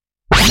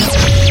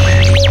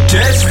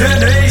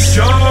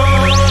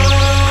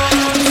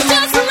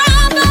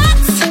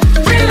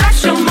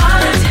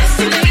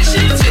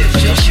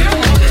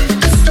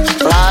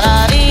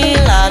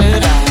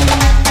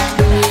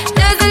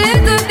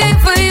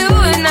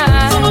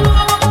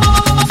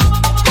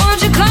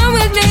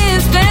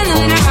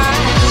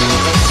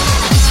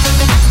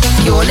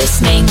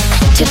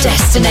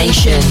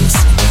Destinations.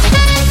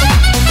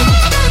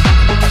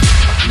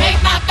 Make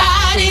my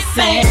body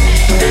sing.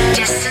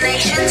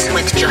 Destinations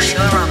with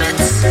Joshua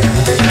Roberts.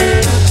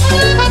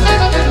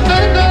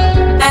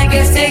 I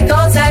guess it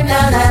goes like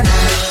na na na.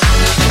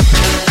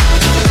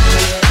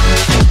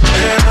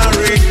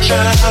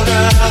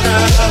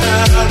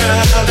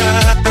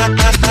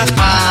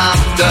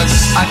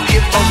 I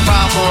give a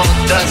problem,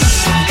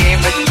 does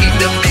guaranteed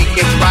to make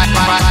it right.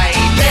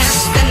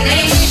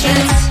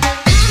 Destinations.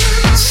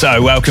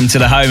 So, welcome to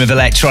the home of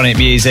electronic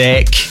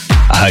music.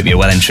 I hope you're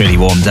well and truly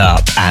warmed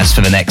up, as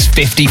for the next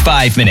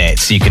 55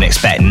 minutes, you can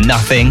expect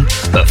nothing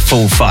but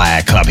full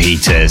fire club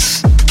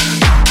heaters.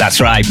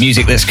 That's right,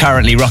 music that's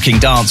currently rocking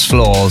dance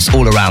floors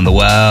all around the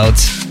world.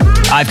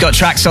 I've got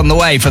tracks on the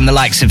way from the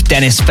likes of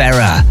Dennis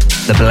Ferrer,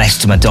 The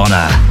Blessed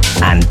Madonna,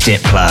 and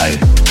Diplo.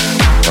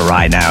 But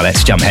right now,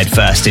 let's jump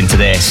headfirst into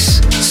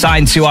this.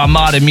 Signed to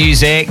Armada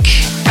Music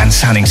and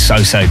sounding so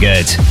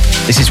good.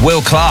 This is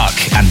Will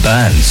Clark and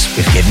Burns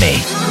with Give Me.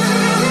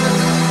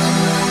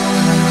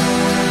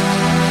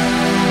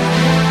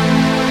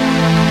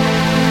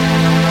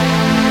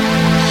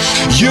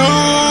 You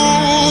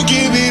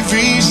give me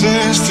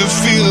reasons to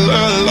feel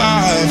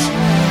alive.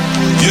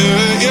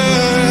 Yeah,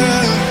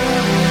 yeah.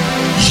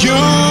 You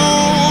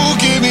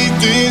give me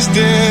things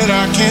that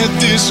I can't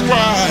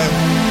describe.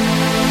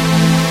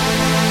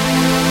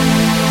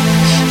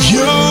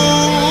 You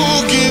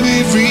give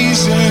me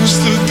reasons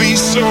to be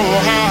so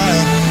high.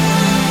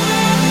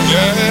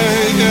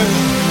 Yeah, yeah.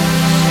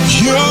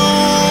 You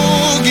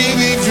give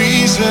me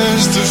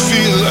reasons to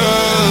feel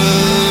alive.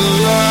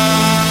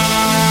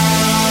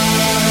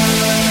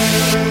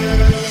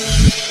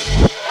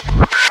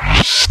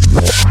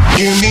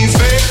 Give me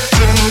faith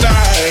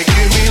tonight,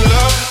 give me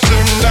love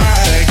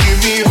tonight, give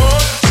me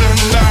hope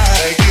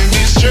tonight, give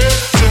me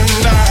strength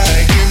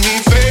tonight, give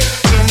me faith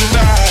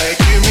tonight,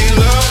 give me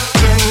love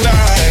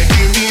tonight,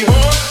 give me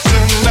hope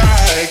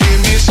tonight,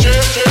 give me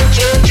strength,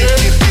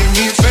 give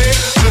me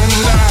faith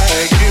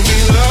tonight, give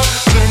me love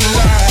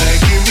tonight,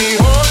 give me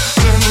hope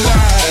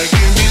tonight,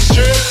 give me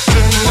strength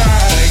tonight.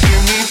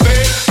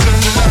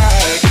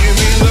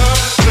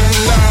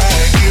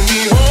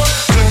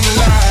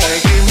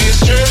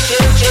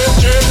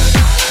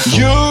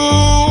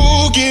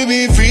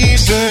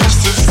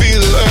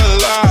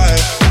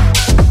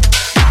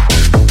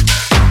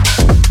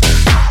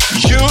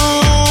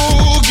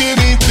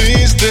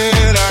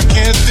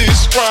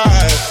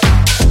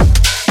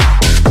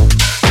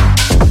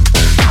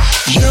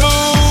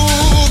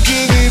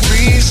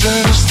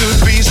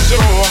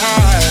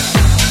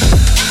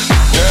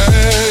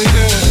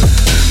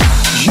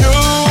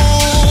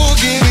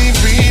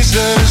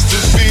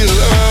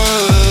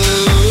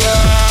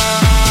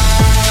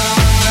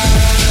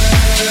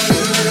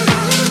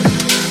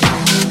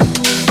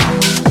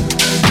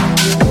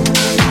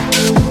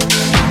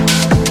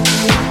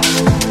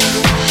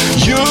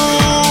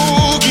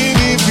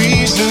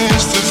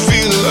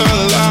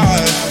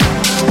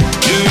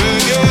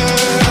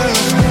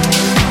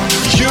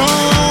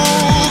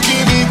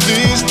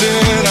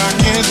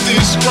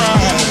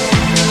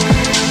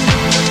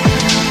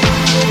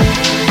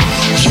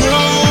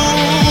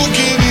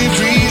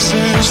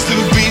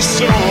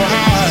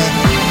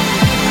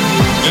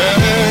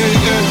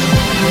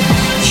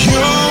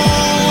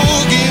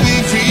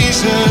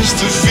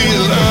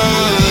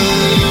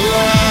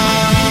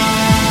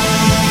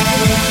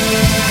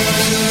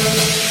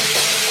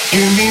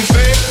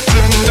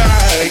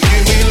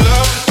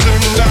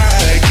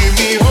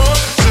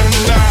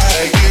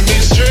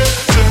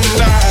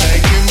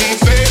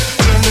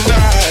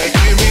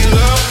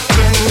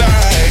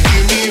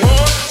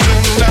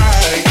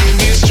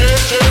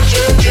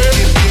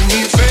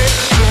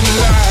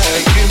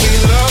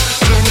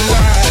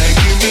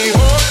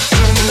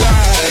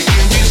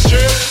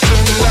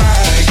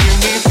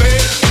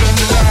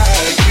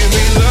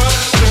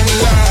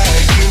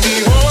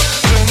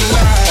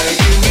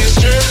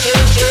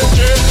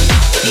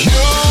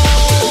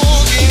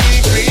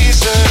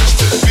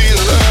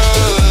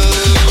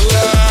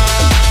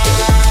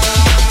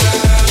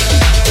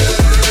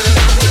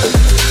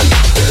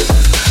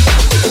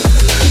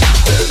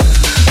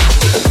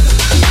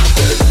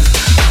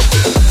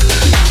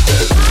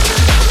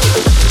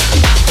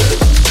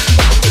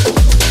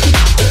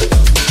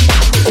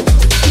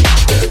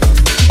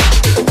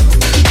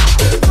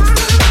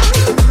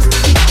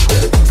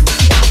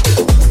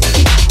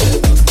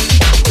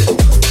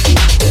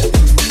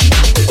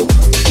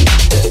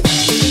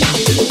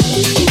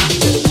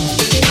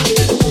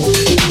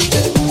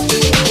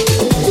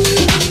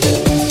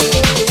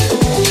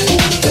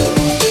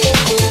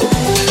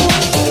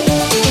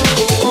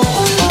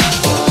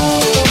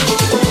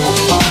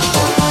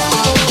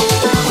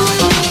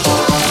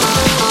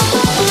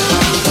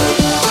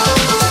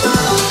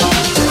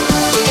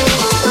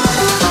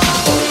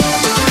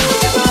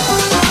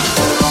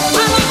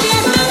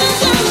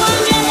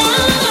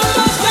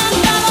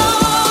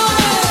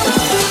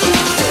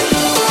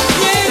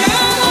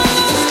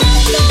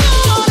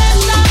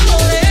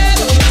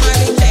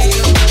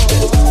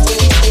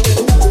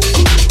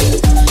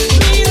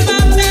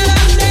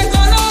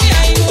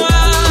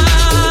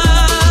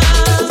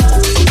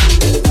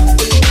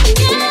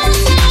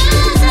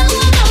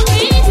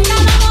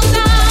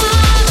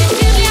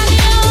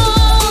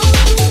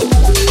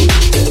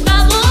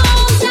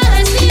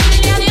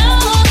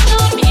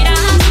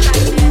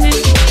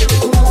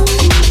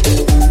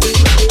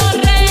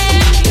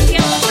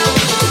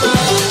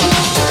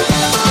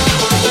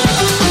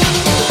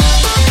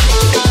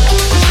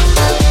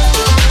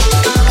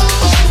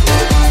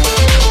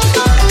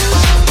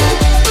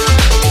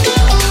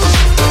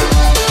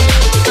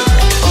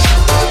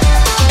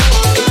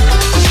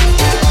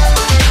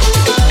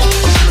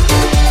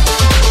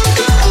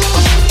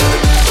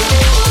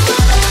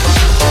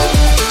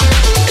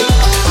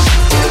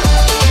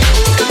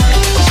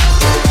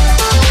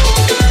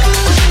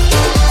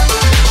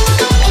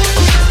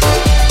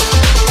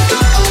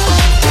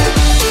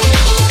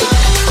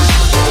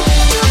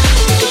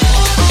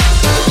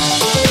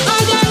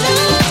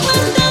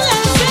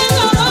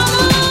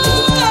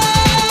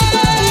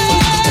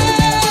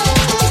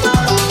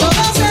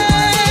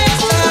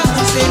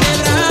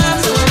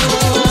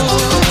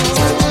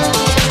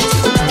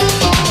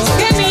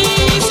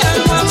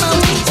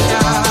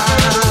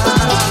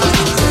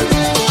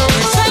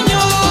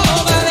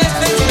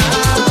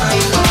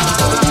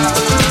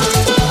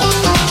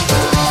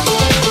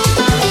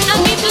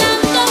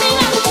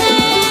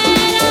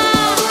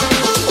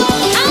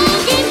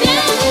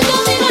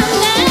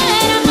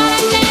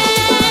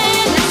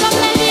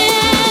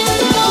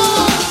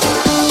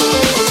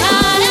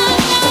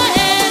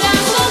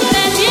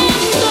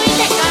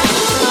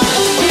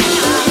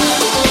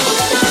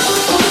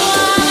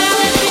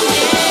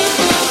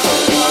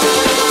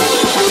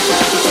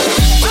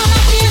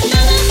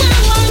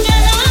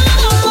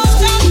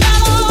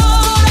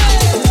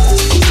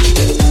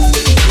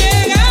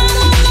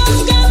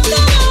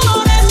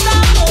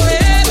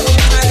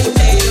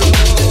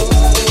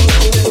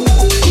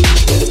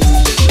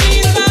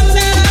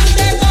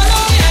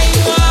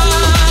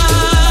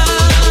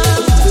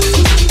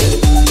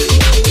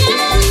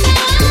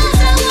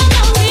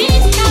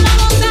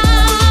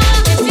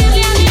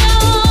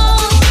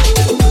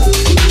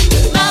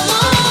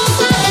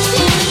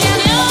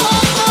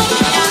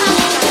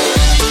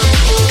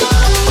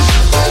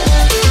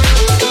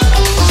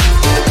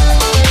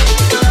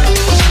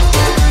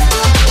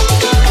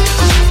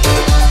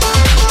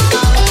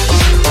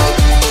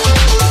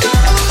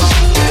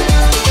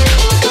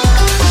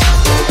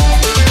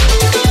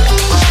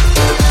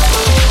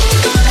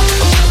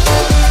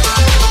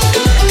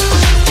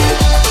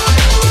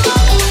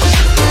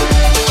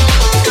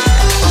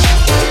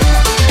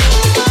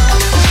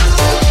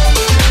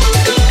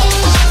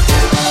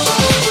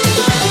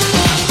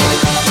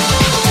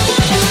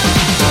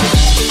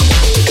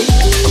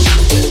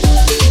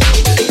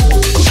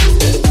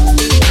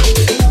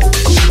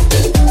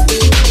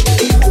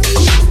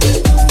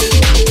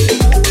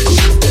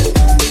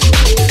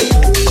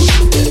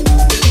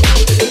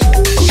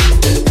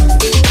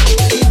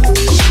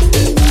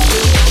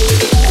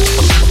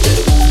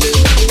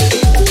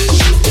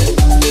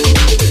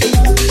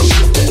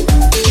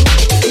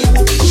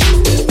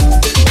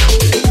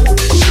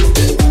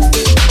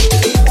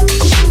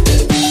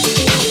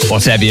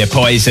 Whatever your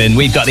poison,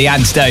 we've got the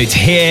antidote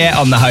here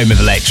on the home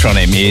of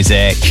electronic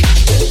music.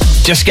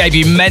 Just gave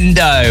you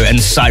Mendo and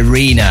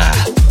Sirena.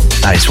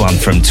 That is one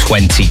from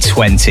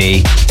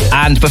 2020.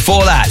 And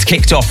before that,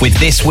 kicked off with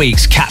this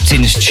week's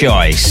Captain's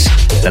Choice,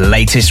 the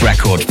latest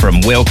record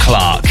from Will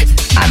Clark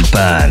and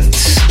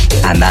Burns.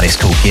 And that is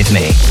called Give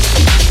Me.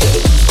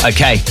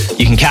 Okay,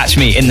 you can catch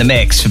me in the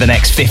mix for the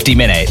next 50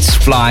 minutes,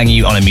 flying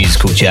you on a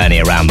musical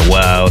journey around the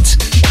world.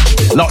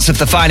 Lots of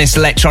the finest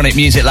electronic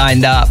music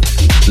lined up.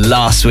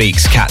 Last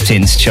week's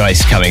Captain's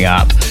Choice coming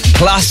up.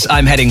 Plus,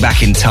 I'm heading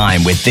back in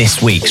time with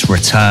this week's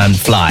return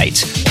flight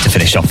to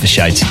finish off the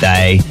show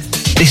today.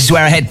 This is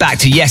where I head back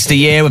to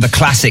yesteryear with a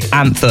classic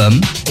anthem.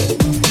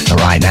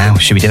 But right now,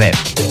 should we do it?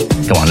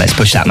 Go on, let's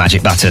push that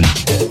magic button.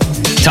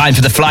 Time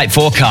for the flight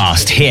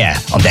forecast here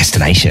on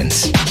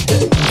Destinations.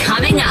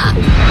 Coming up.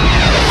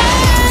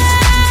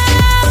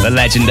 The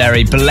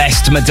legendary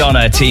Blessed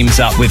Madonna teams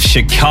up with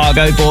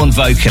Chicago-born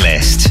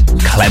vocalist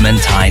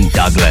Clementine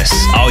Douglas.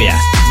 Oh yeah,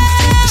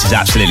 this is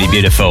absolutely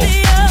beautiful.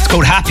 It's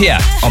called Happier,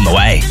 on the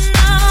way.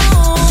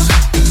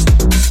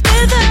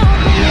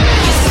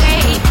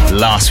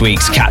 Last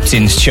week's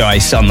Captain's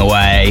Choice on the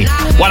way.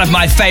 One of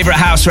my favourite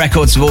house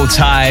records of all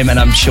time, and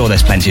I'm sure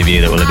there's plenty of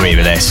you that will agree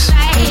with this,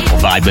 or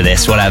vibe with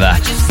this, whatever.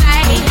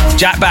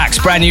 Jack Back's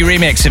brand new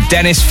remix of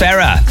Dennis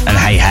Ferrer and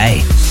Hey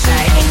Hey.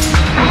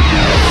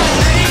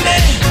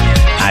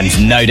 And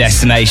No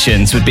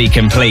Destinations would be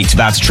complete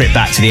without a trip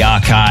back to the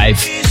archive.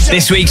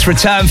 This week's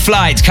return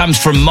flight comes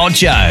from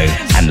Mojo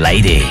and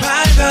Lady.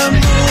 By the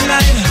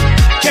moonlight,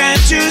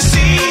 can't you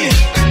see?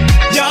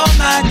 You're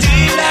my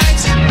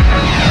delight.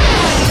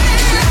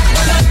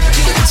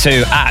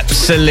 Two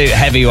absolute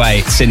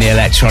heavyweights in the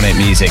electronic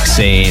music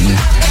scene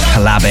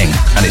collabing,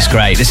 and it's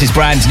great. This is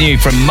brand new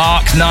from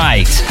Mark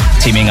Knight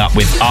teaming up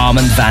with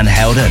Armand van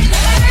Helden.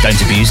 Don't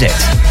abuse it,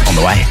 on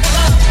the way.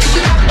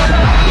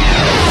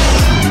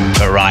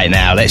 But right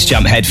now, let's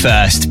jump head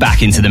first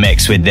back into the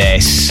mix with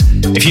this.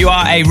 If you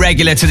are a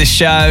regular to the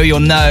show,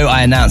 you'll know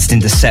I announced in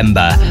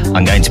December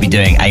I'm going to be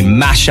doing a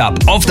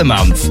mashup of the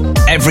month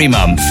every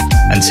month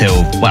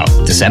until, well,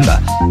 December.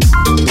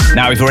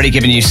 Now, we've already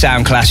given you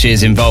sound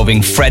clashes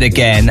involving Fred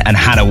Again and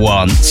Hannah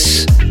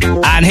Wants.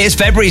 And here's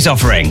February's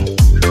offering.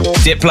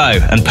 Diplo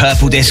and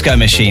Purple Disco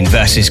Machine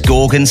versus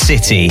Gorgon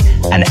City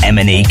and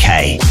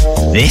M&EK.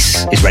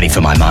 This is Ready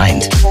for My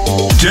Mind.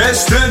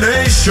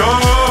 Destinations.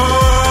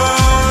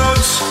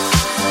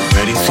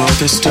 Ready for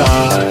the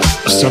start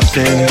of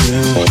something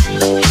new.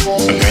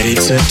 I'm ready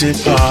to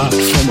depart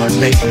from what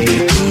made me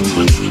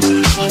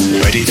blue.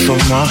 Ready for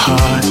my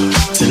heart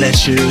to let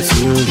you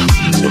through.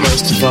 But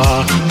most of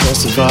all,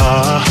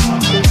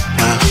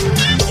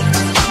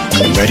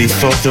 I'm ready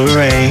for the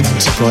rain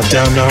to pour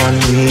down on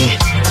me.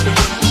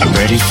 I'm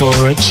ready for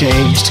a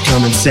change to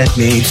come and set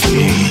me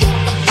free.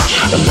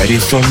 I'm ready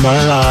for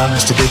my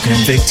lives to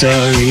become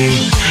victory.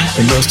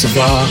 And most of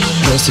all,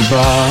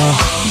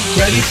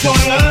 ready for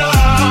your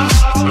love.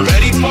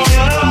 Ready for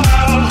your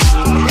love.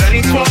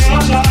 Ready for your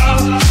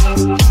love.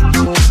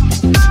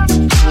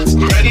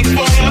 Ready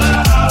for your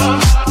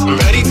love.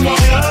 Ready for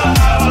your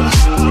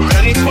love.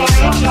 Ready for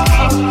your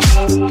love.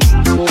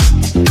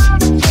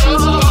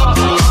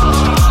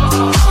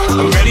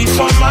 I'm ready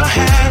for my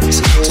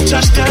hands to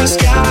touch the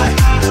sky.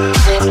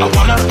 I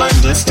wanna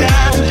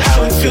understand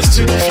how it feels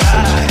to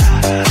fly.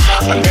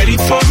 I'm ready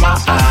for my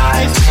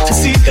eyes to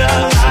see the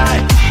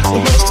light. But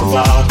most of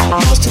all,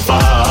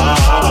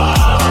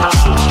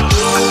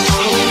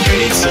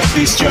 ready to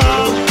be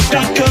strong,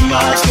 not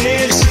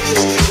commodities.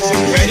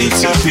 Ready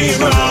to be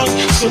wrong,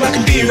 so I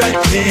can be right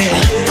there.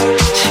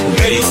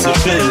 Ready to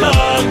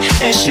belong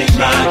and shake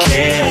my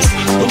cares.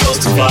 But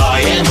most of all,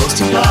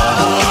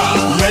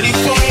 ready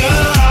for your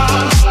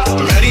love.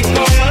 Ready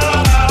for your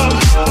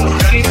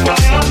love. Ready for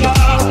your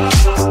love.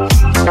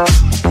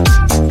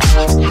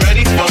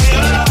 Ready for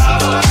your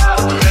love.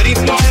 Ready for your love. Ready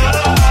for your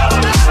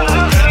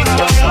love. Ready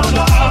for your love.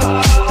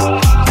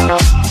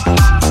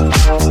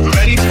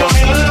 Ready for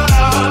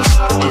your love.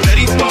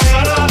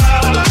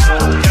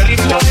 Ready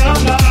for your love. Ready for your love.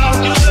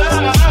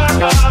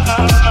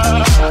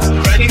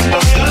 Ready for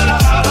your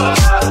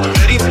love. Ready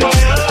for your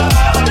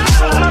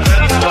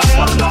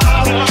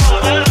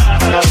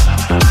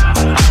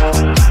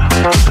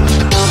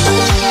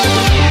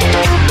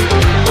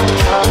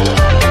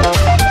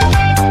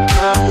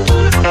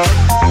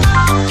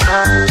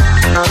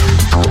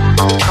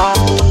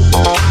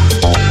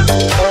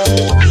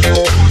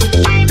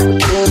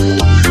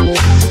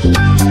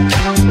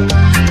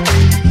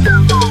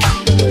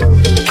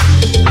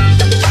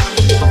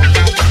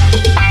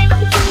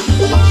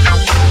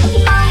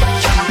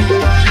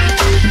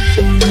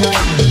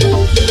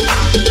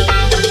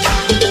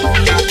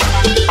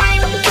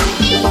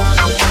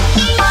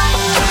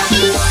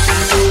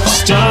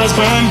Stars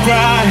burn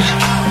bright,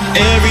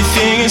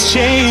 everything has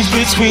changed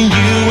between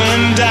you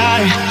and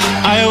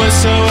I was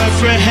so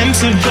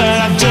apprehensive, but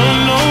I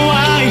don't know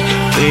why.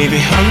 Baby,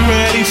 I'm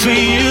ready for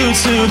you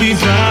to be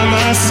by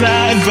my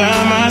side,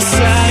 by my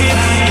side.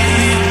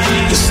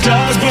 The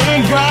stars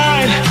burn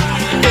bright,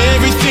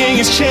 everything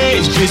has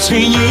changed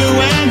between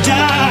you and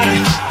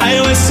I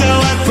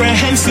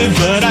apprehensive,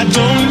 but I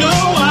don't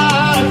know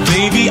why.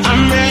 Baby,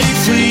 I'm ready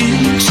for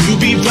you to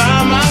be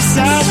by my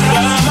side,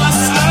 by my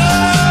side.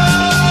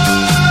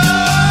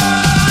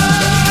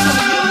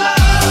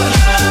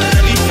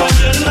 Ready for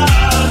your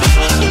love,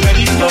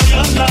 ready for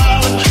your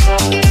love.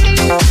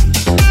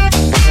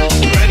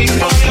 Ready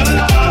for your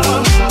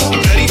love,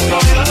 ready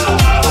for your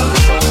love,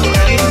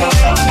 ready for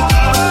your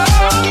love.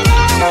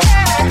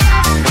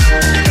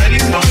 Ready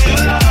for your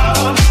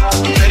love,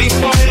 ready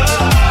for your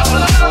love,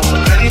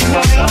 ready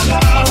for your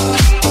love.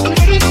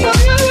 Ready for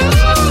your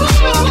love,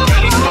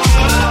 ready for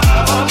your love,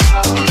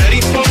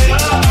 ready for your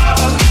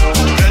love,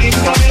 ready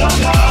for your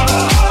love.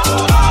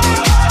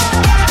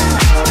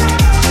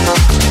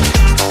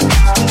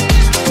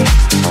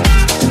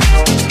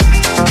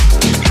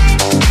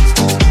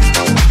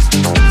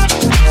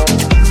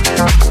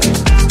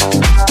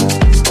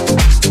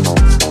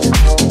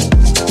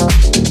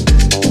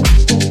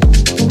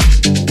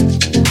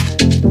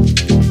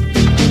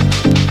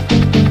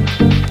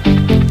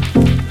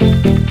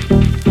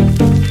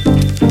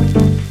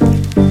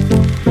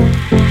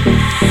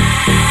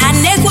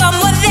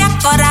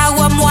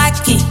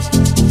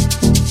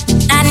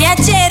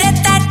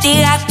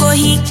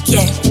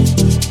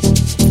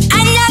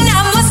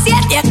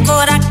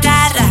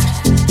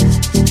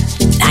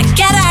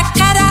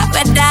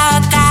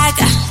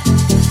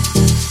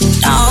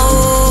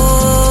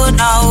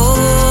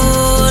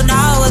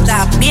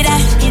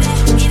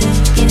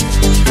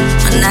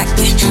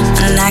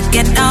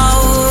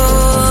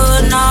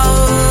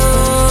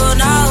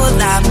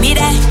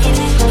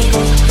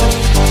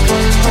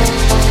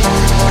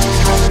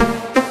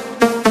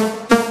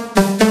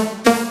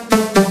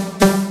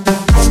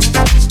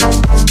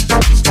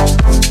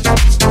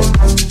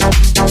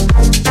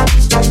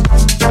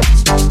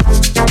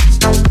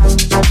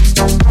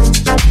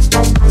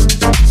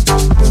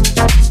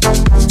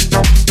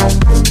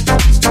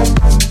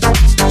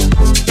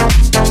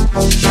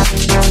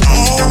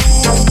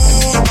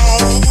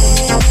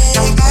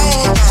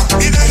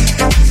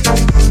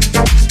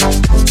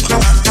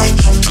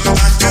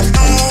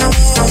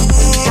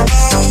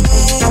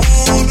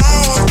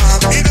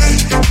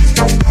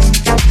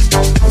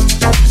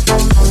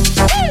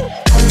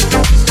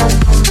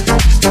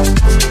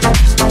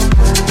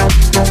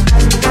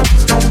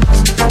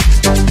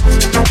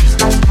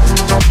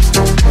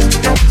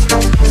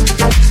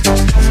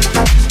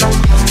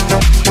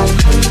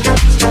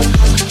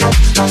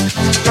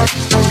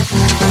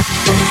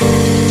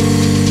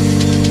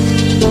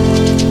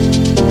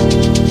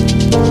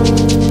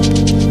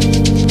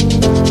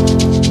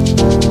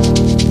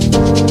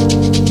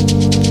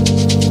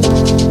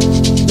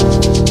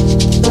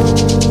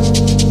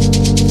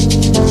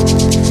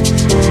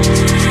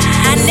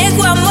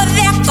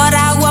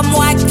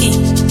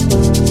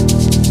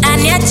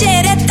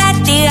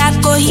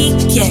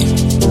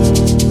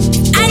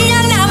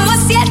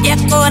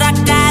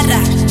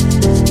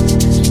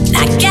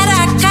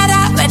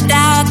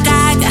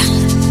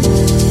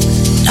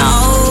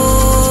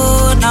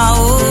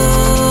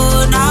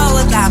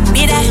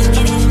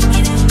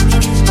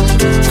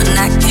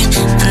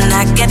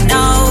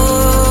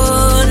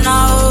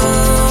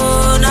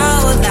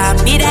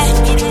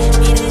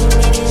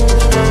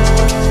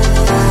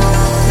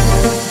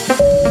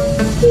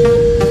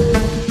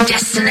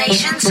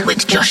 Destinations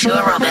with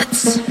Joshua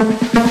Roberts.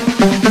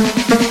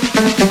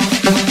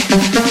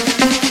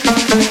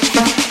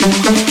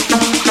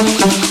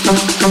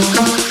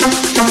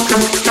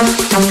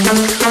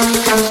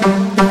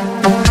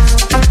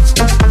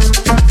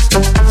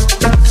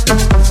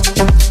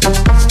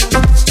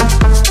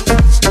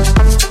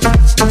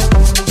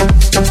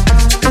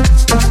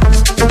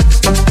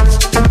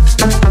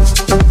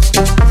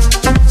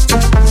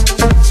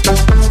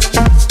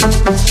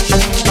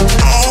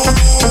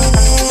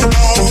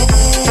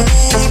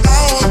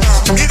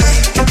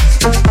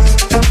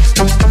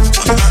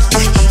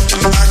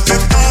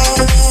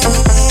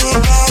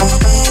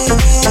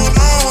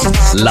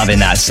 Loving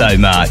that so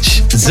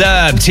much.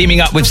 Zerb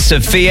teaming up with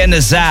Sophia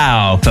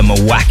Nazal for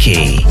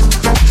Milwaukee.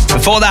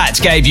 Before that,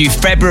 gave you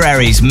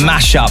February's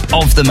mashup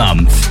of the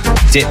month,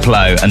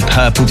 Diplo and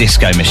Purple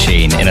Disco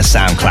Machine in a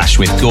sound clash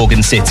with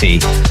Gorgon City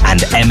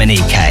and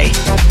M&EK.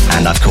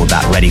 And I've called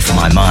that Ready for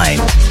My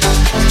Mind.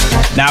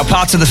 Now,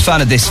 part of the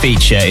fun of this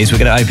feature is we're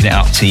going to open it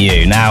up to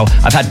you. Now,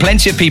 I've had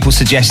plenty of people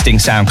suggesting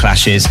sound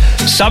clashes.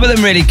 Some of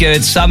them really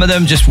good, some of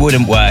them just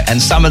wouldn't work,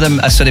 and some of them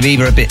are sort of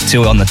either a bit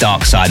too on the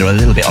dark side or a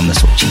little bit on the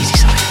sort of cheesy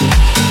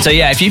side. So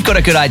yeah, if you've got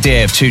a good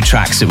idea of two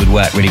tracks that would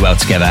work really well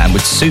together and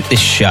would suit this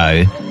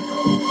show,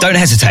 don't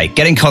hesitate,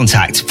 get in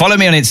contact. Follow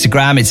me on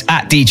Instagram, it's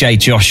at DJ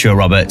Joshua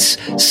Roberts.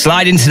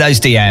 Slide into those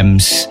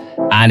DMs,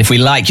 and if we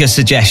like your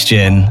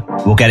suggestion,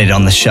 we'll get it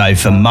on the show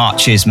for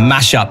March's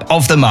mashup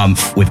of the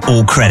month, with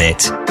all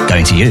credit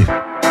going to you.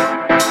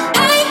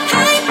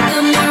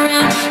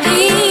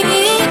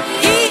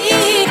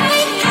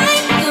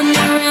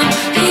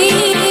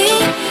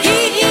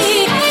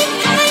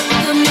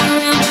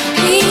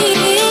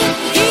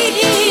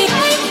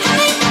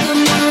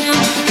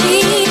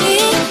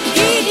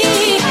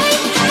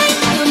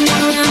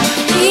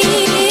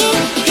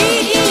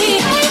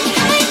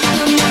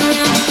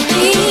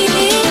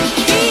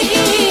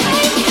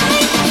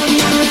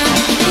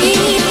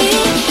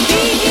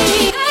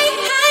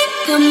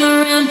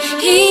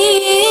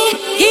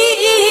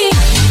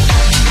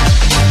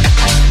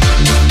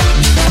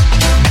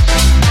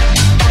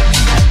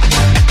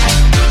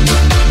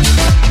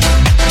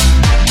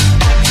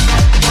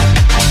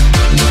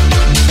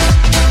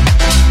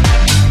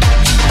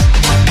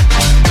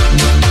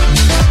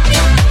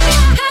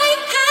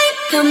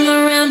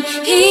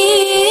 around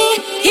here.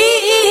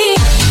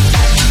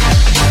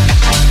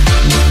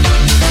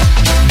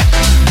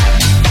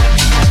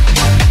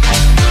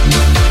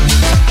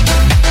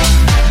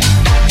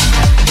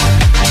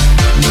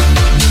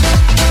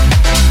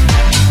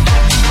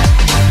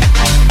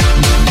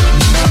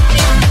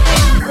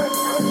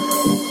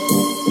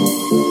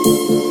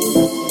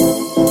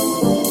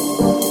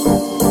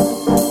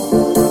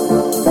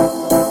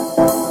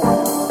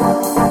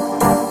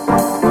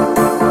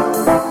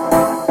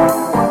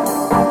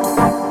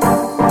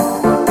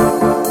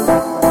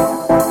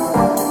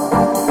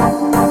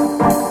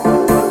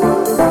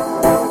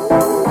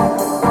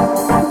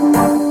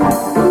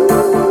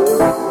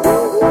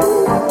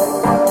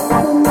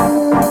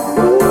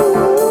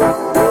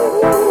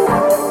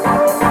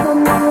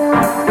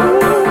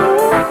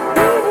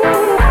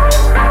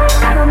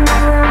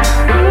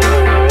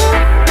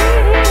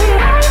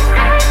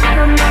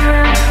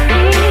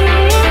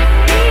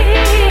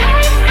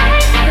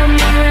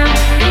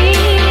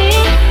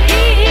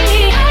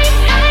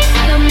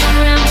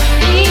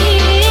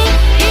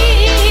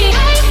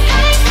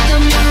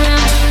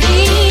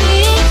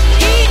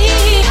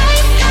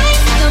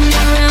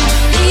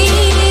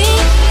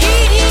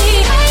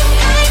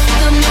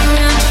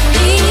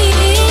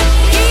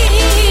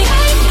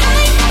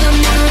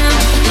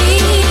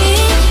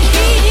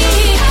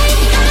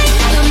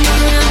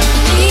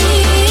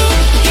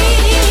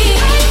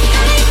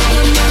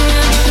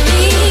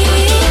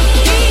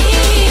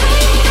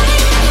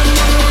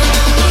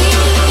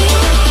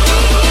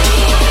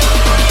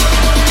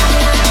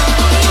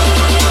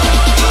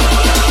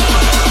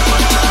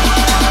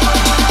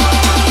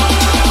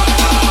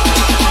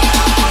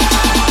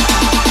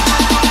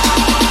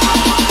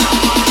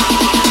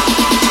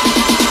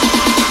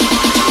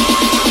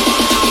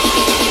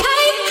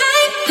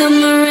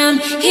 Come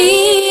around.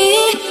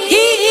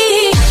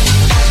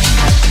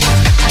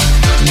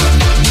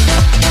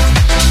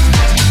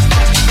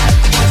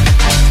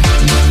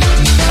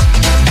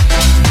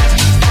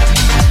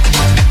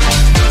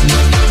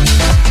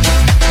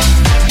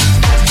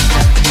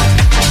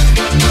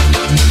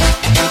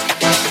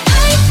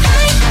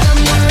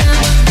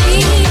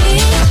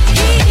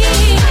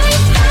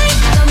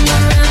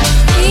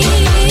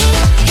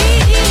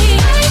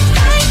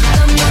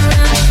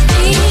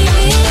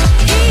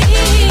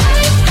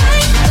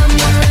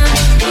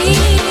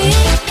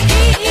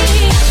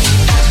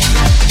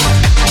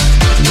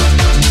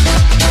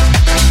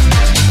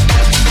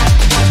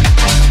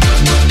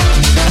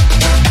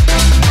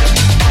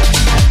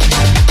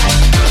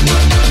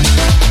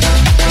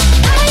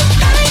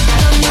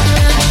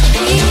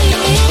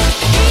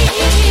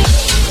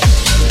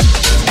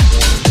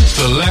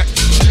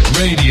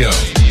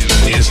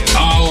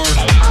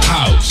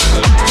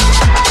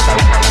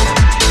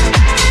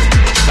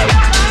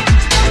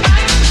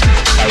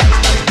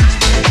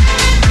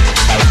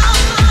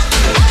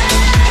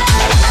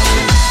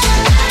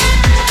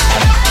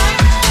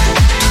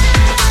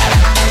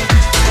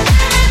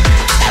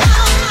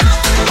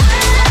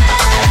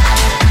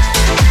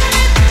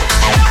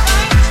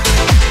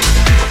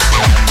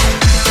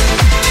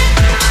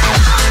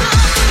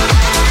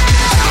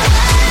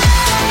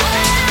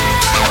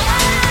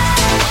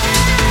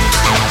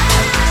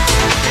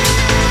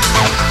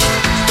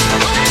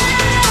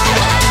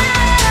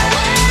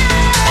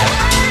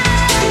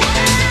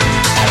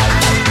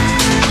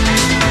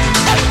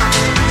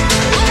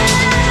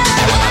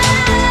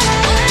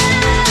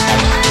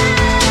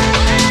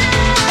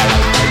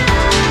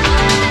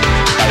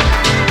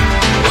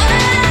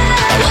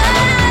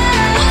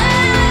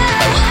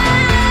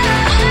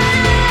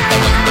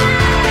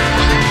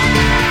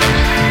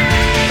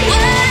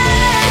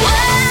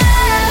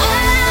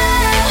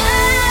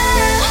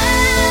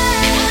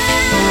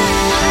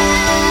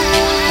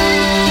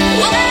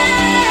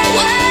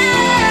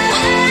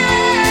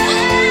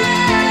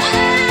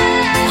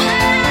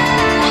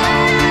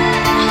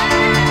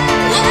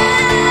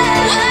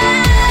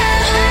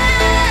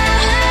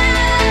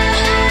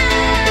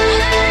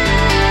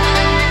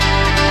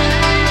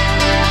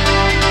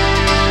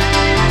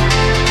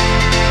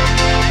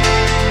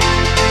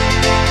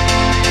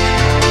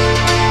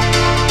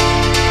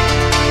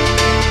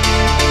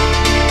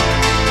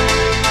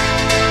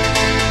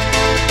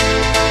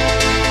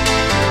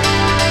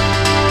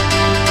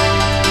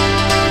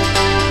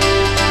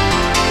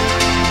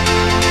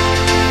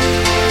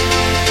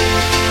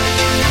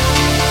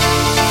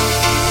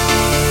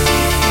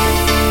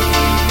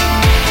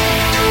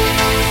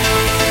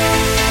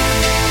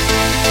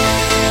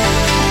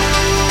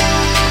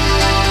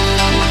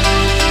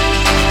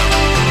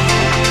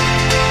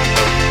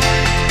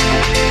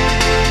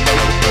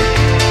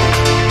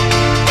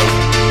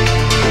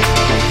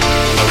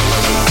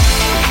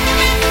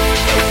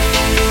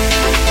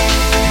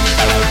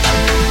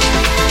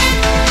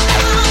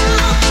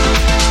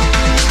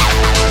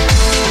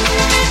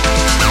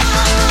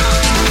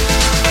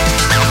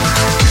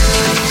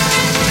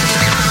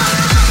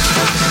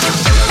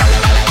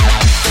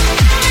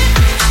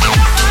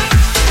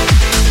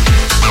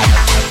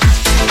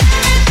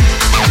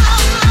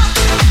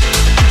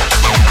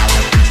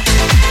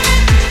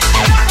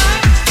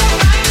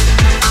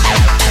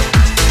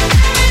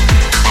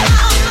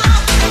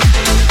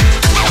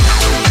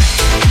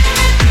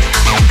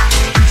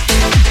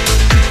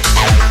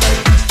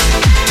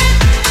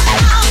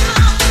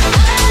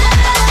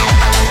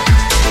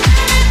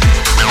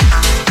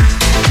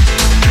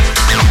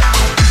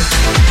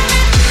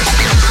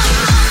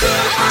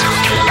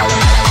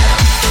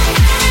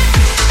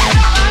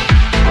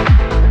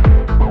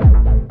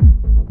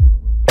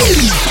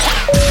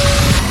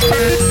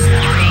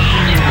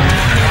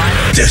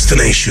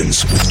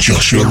 Destinations with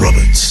Joshua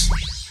Roberts.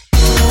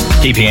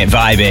 Keeping it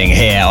vibing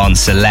here on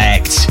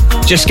Select.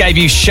 Just gave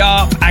you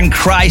Sharp and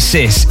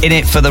Crisis, In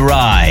It For The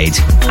Ride.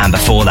 And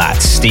before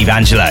that, Steve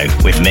Angelo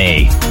with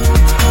Me.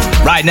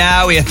 Right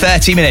now, we are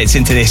 30 minutes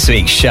into this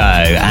week's show,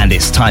 and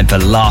it's time for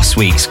last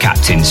week's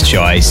Captain's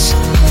Choice.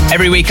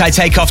 Every week I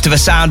take off to the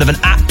sound of an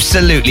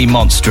absolutely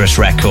monstrous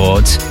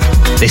record.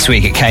 This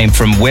week it came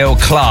from Will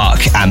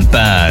Clark and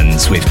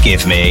Burns with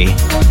Give Me.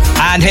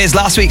 And here's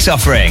last week's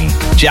offering,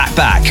 Jack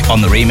Back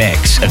on the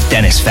remix of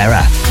Dennis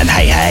Ferrer and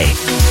Hey Hey.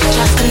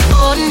 Just an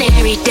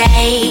ordinary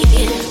day,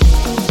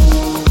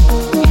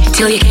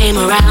 till you came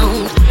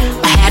around.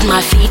 I had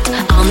my feet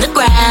on the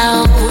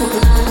ground.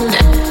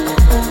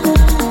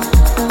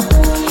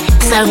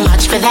 So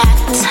much for that.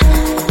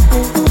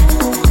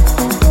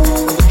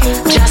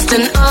 Just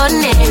an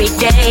ordinary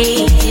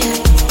day,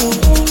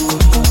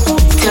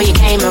 till you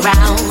came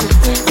around,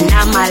 and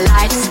now my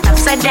life's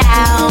upside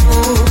down.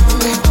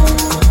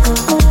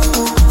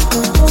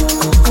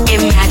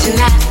 Imagine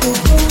that.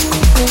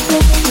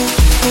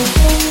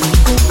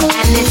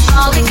 And it's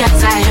all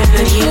because I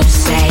heard you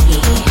say.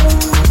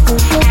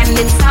 And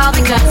it's all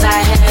because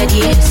I heard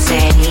you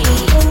say.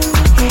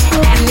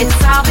 And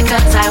it's all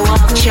because I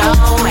walked your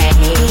way.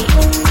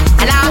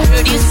 And I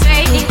heard you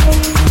say,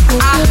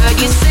 I heard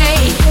you say,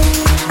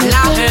 and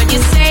I heard you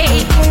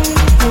say,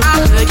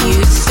 I heard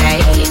you say,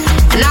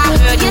 and I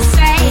heard you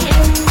say,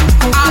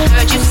 I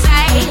heard you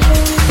say,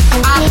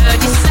 I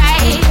heard you say,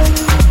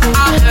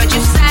 I heard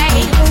you say,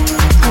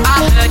 I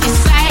heard you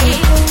say,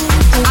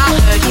 I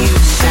heard you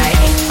say,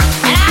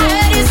 and I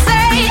heard you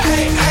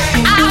say,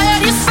 I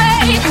heard you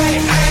say,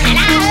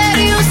 and I heard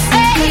you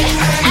say,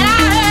 and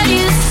I heard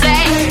you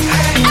say,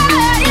 I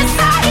heard you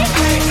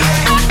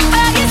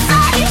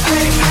say,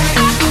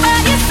 I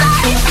heard you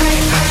say,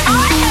 I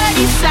heard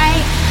you say, I heard you say.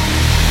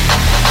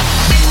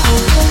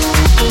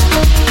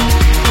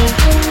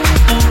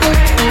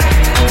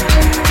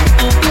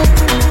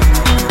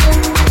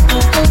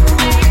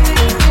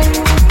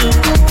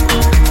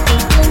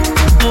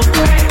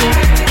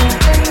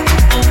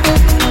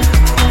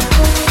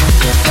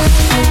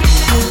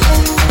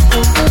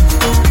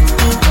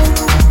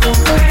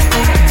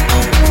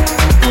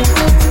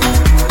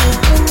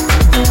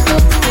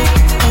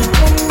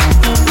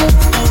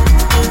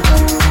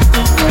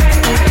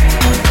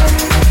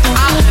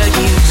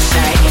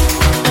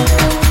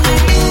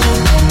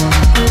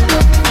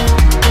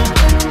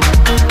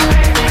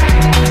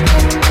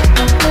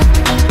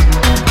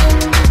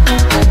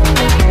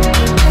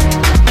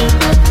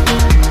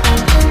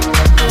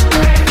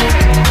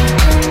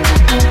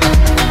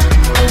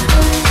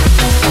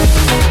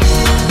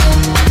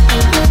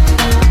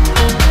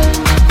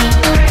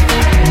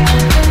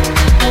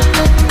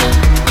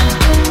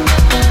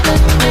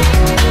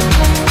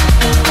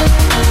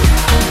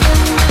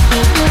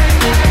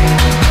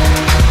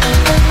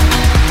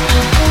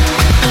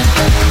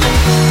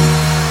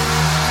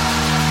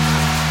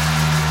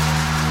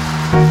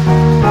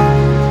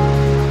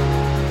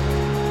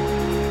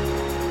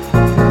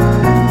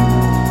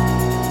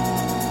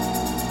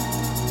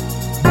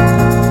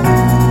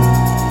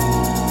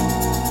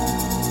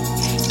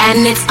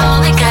 And it's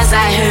all because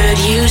I heard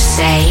you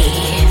say.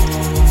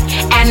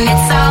 And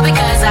it's all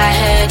because I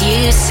heard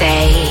you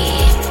say.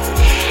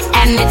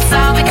 And it's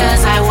all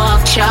because I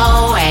walked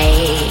your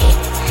way.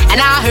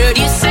 And I heard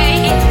you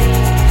say,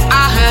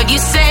 I heard you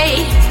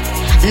say,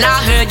 and I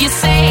heard you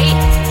say,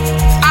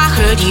 I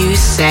heard you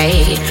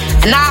say,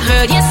 and I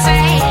heard you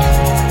say,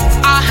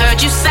 I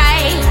heard you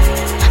say,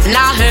 and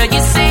I heard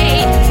you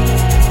say,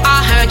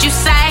 I heard you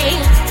say,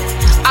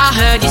 I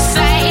heard you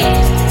say,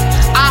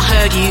 I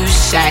heard you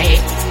say.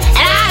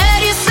 And I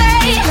heard you say,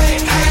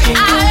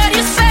 I heard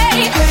you say,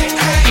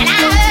 and I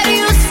heard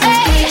you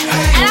say,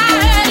 and I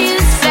heard you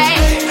say,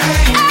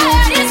 I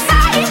heard you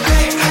say,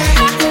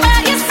 I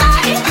heard you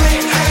say,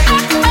 I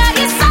heard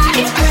you say,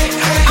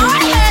 I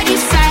heard you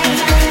say.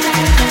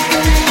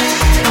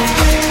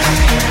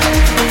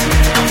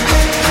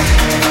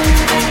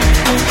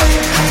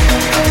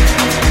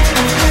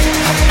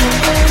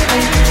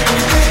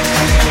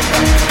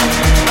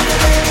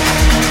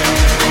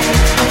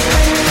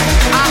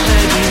 I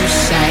heard you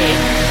say.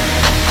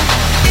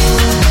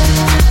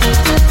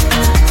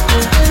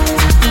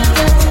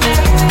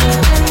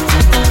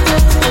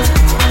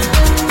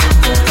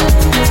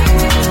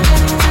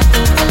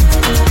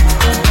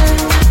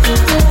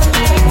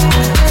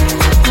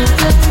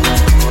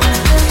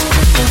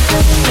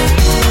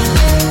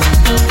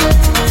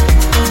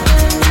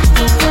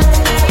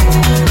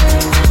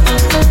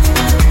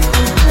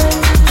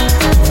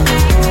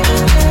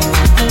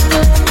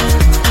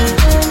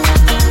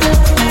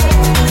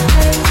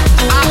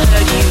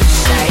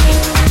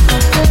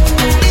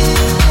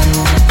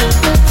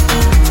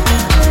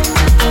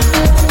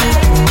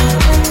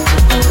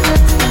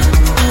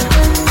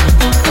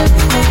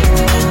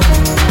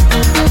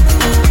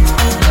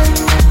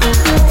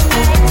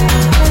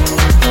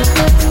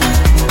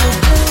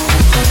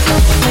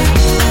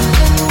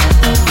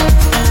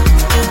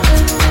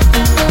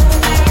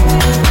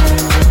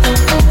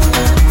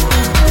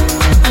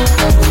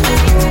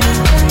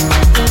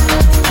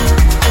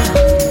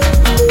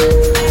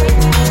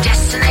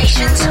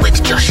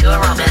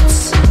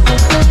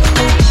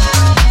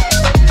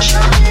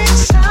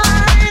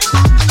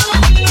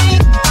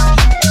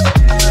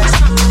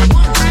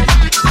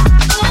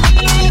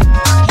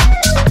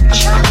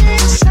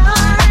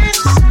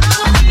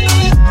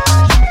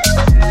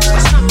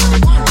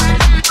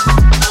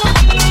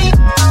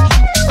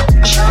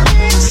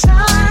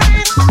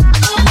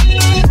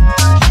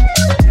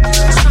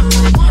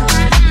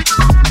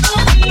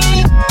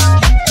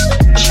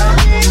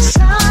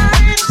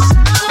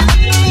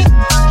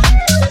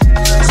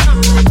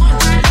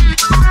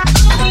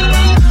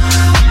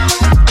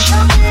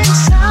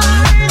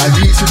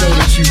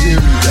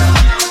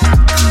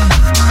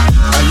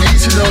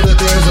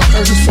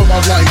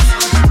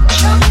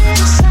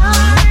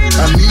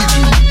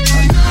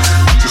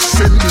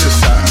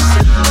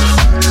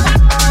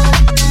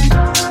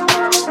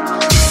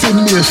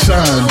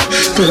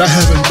 that I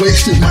haven't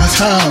wasted my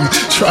time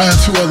trying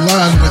to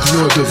align with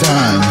your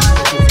divine.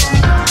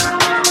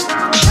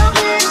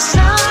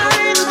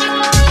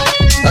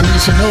 I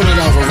need to know that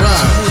I've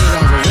arrived.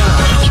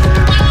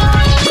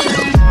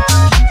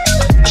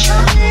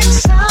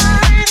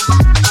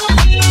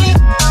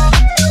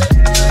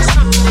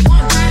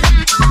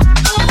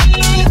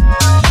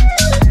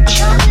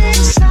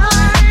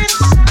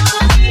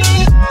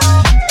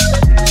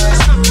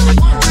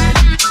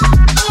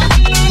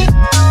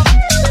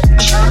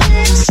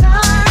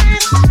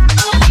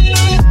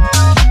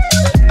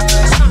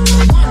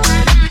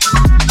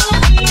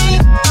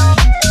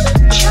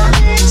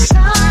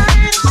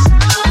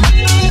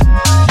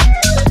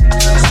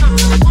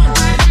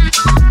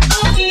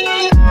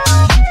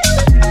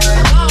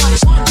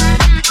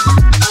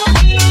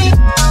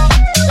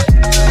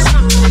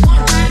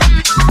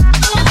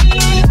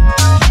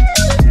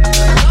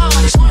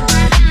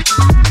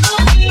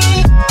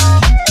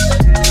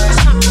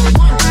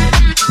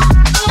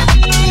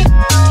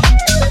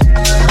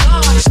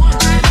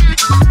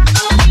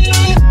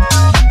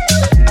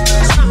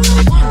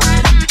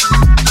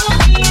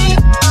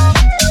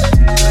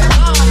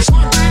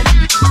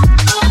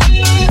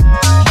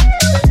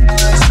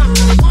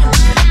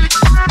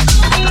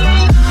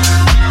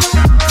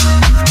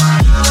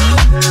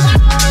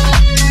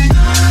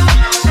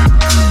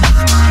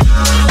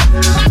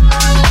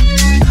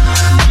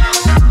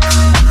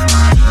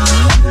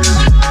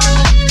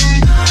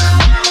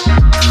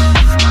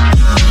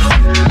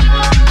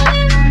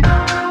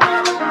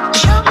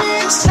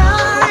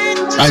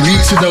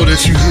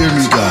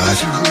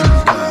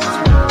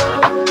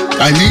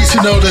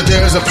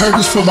 There's a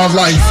purpose for my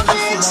life.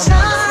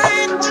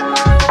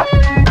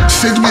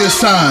 Send me a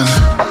sign.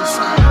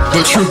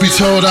 But truth be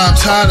told, I'm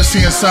tired of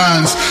seeing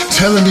signs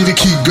telling me to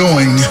keep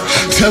going,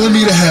 telling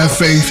me to have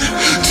faith,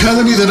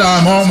 telling me that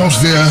I'm almost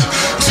there,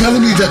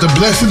 telling me that the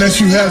blessing that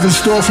you have in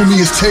store for me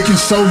is taking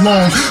so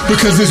long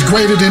because it's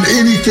greater than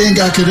anything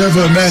I could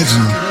ever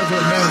imagine.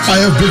 I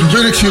have been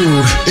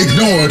ridiculed,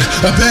 ignored,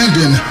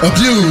 abandoned,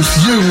 abused,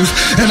 used,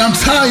 and I'm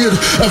tired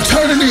of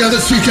turning the other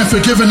cheek and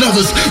forgiving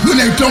others when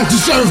they don't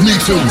deserve me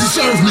to.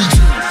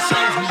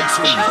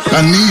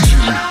 I need you.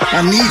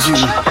 I need you.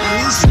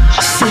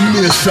 Send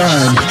me a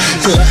sign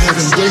that I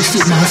haven't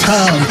wasted my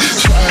time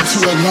trying to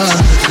align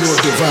with your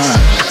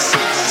divine.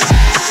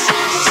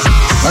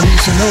 I need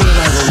to know that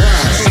I've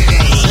arrived.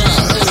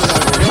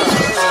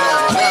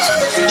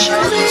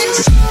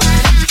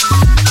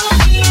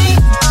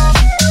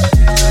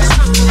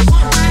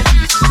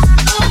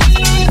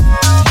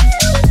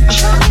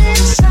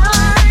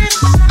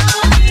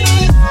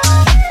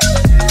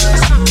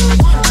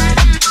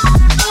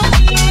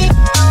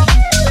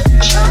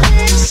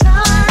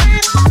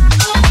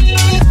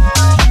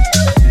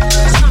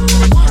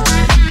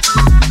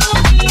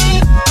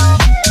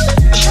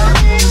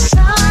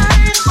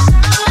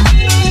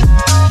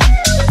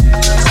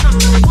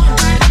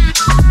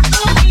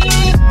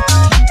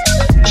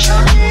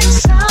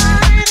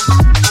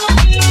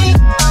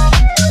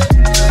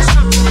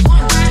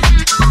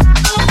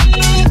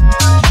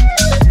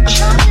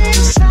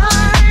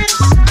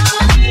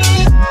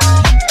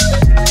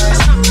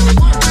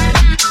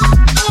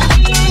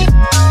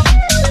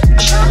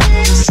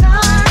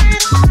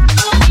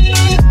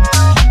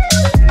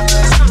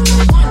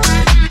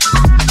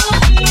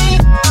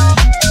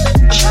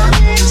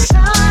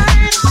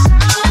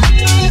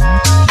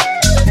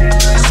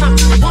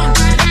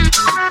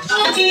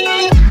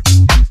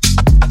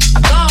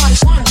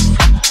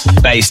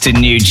 Based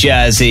in New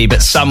Jersey,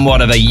 but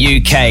somewhat of a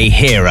UK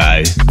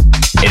hero.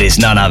 It is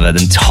none other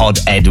than Todd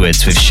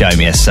Edwards with Show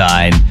Me a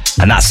Sign,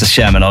 and that's the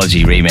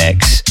Shermanology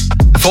remix.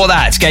 Before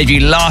that, gave you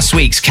last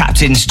week's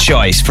Captain's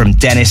Choice from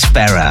Dennis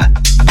Ferrer,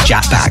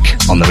 Jack Back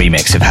on the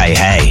remix of Hey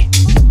Hey.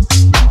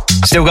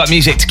 Still got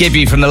music to give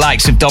you from the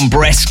likes of Don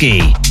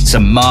Bresky,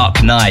 some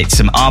Mark Knight,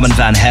 some Armand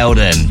Van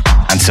Helden,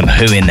 and some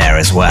Who in there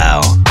as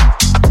well.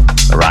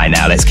 But right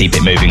now, let's keep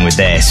it moving with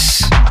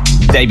this.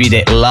 Debuted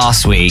it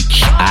last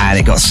week and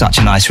it got such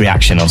a nice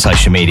reaction on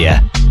social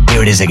media.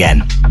 Here it is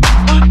again.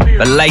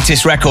 The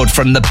latest record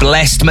from the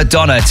Blessed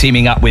Madonna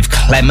teaming up with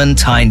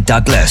Clementine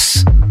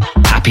Douglas.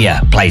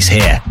 Happier plays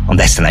here on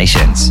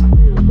Destinations.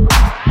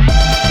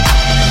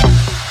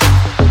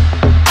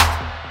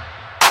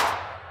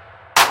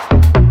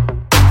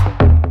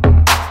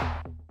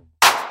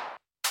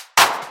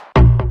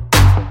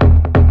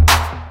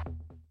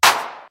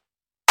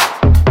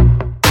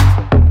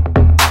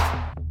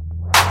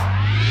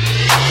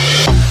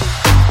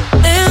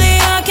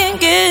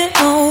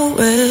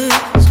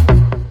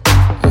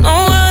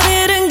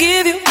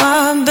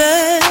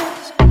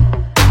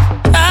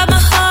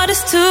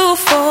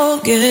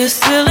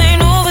 Still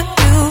ain't over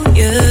you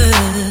yet.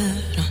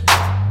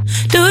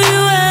 Do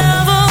you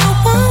ever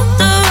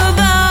wonder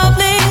about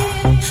me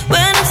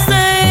when it's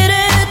late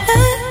at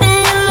night and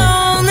you're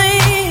lonely?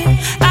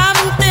 I've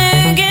been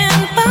thinking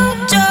about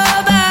your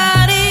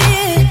body,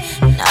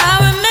 and I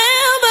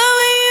remember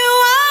when you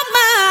were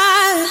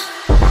mine.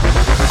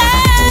 I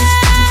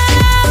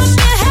hope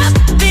you're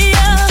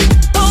happier,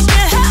 hope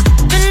you're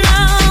happy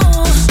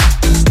now.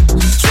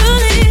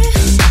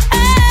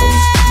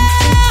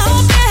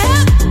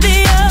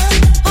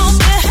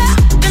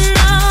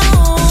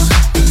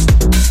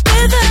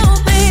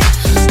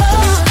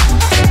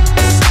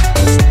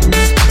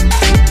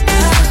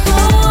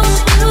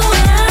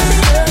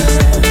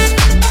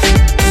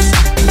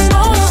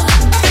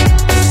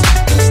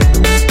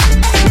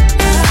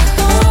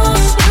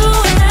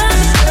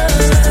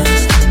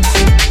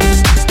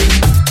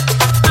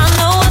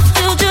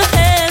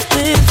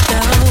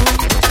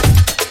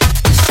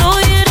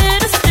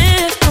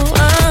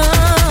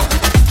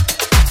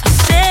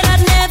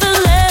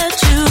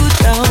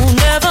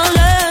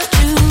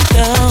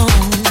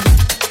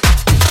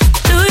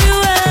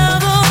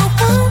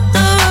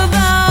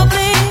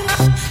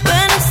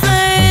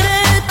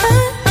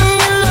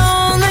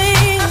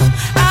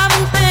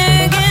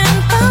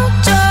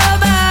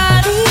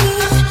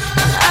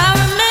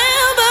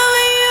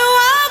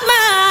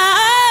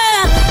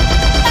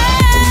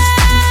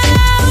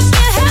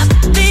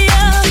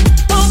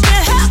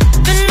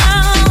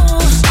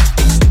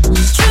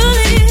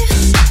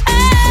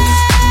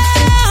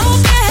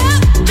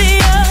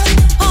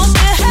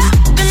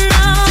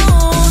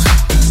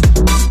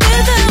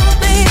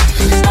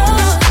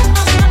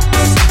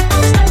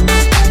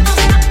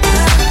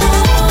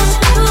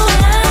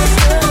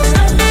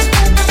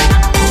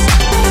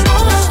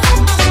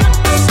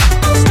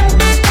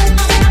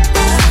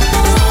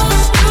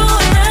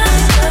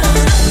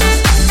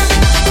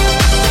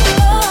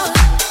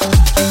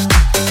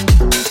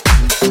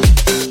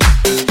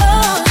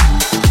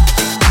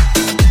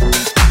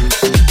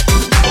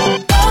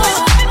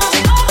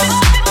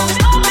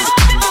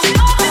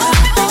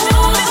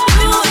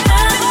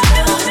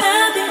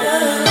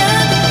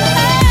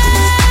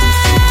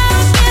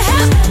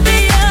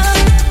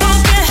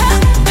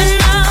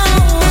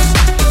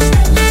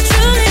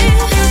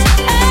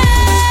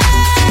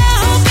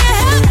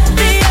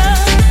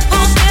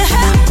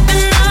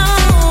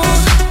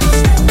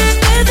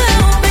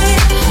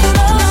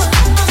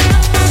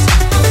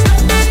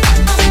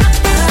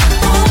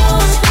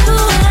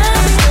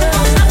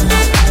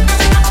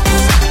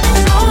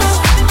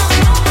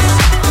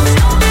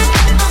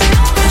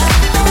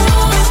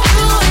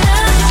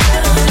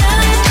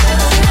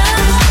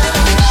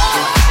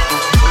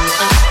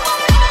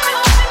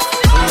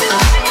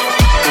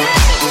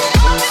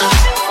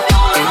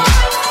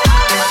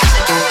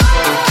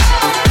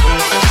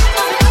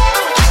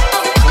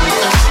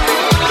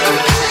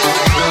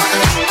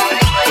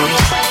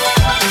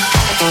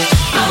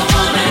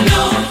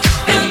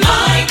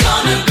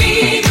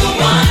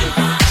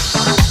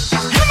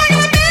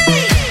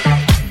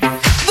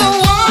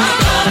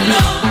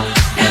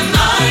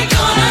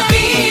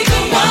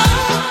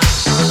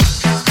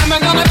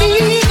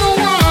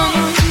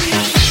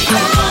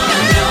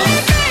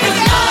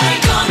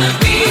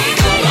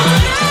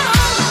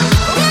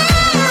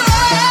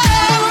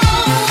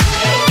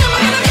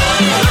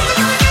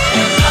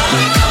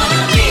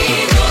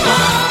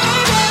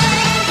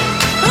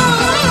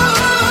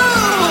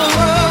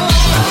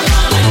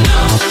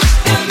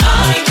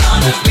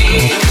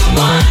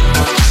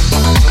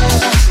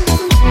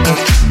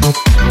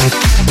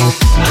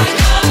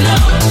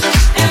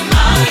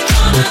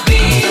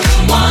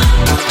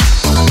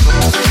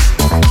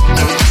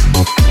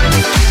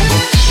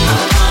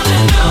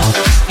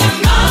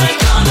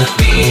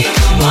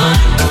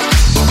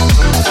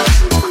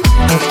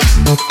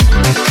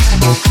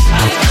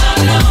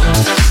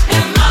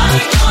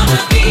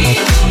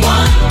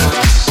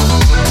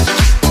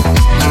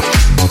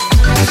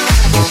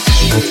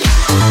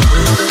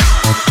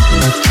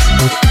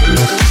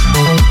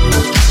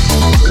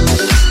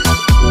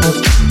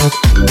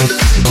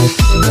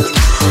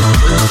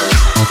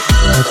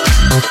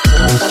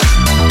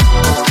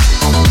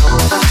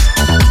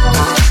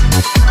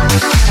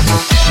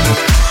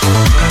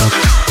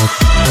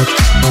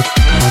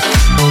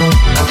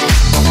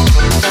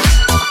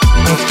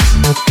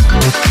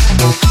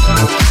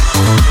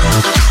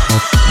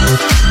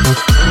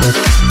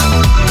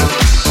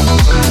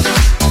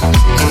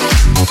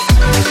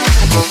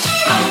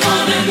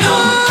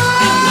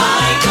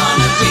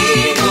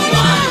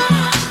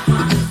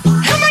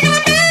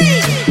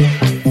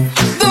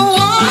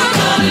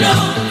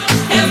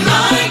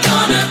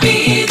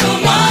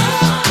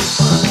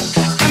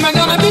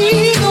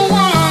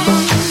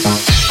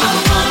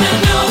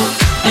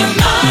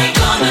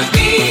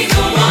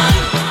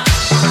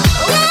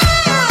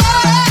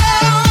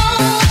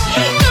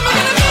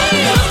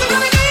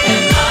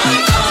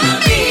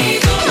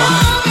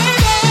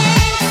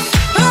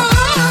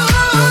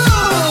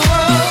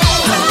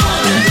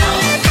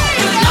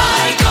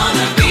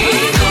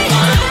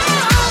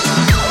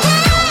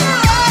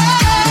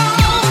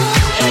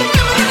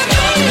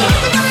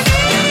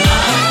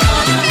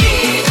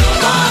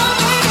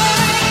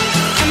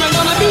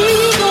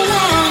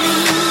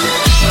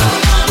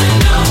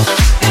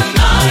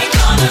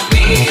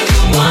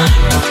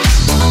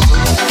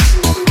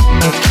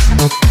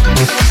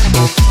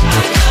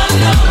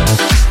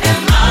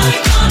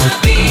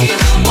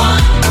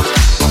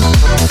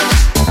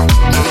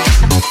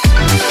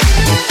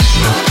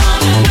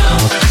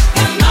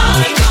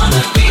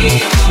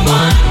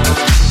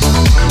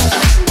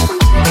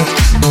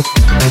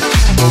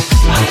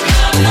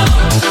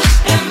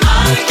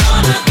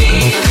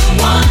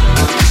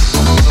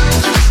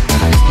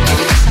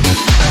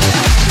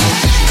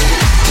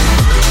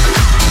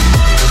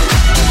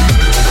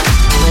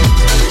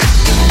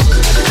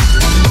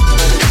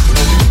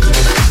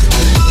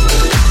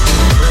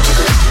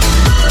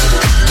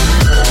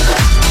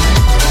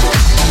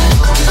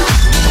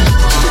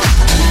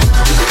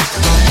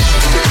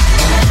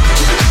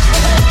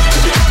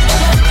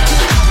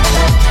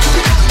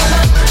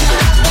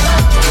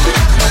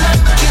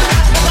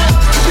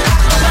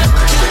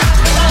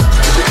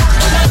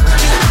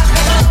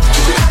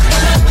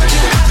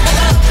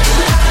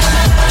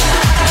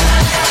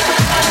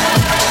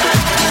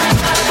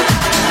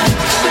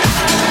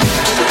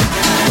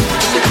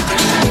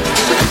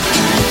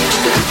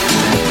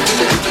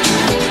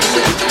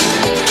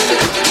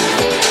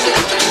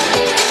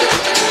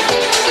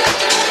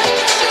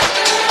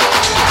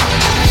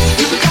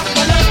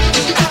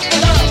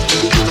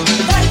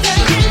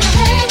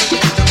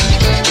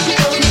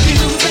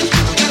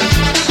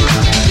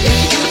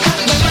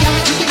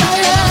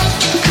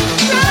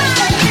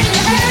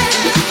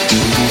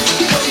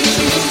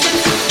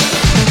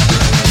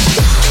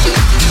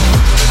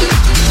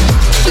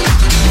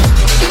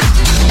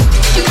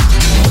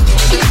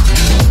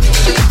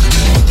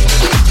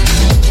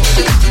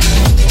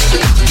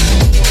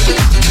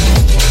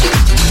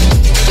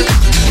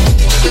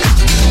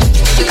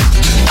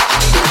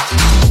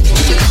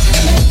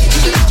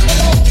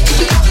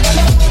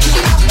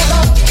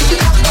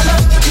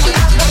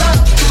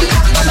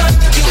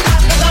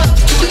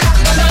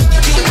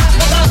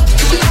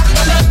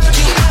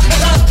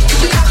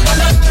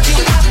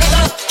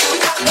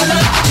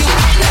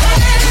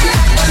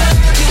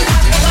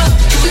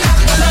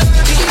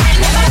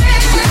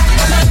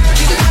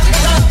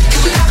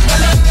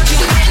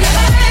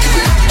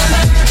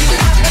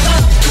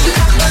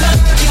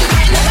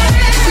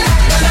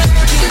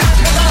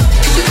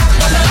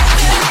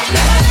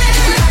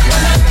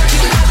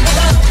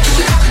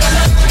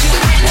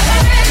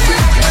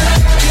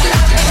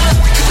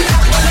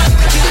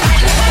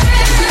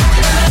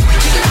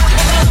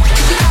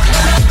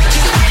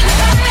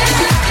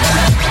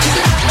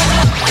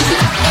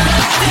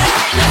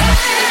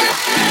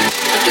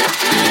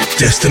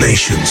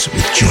 Destinations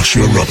with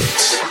Joshua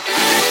Roberts.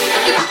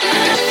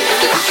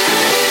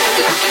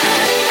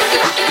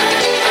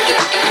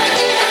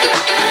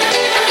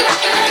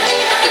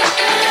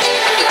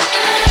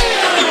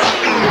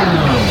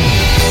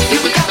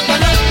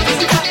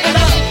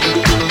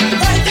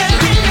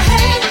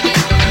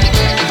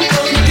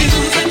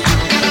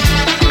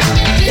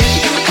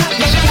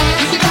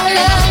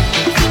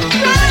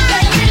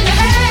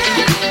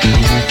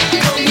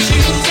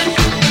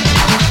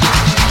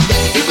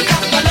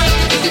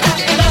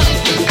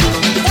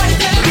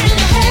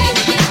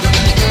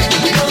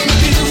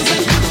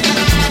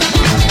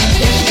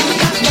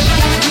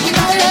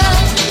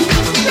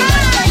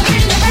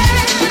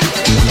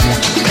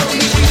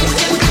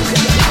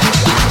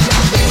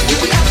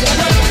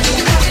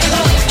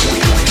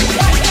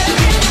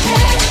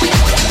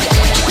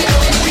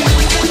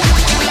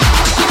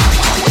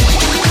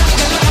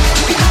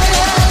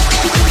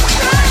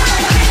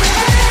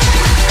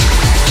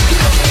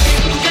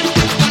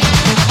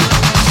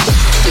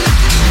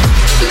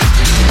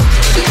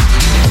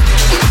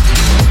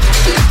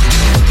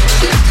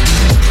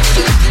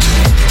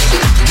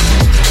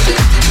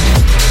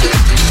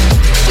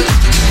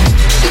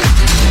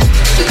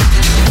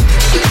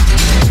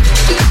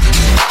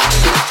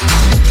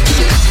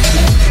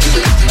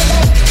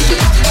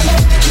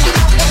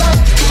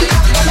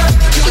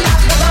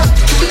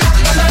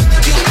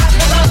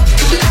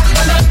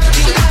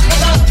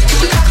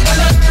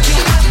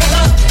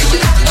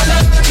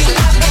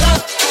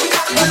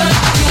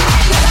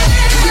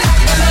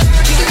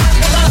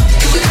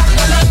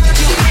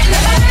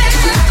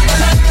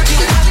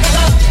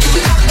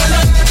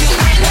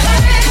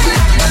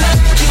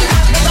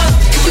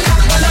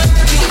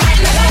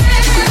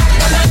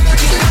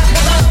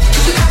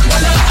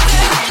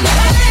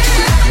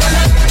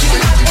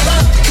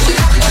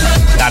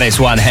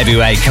 One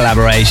heavyweight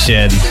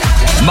collaboration.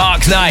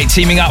 Mark Knight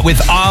teaming up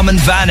with Armand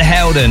Van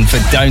Helden for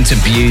Don't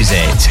Abuse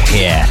It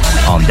here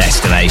on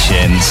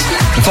Destinations.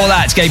 Before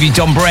that, gave you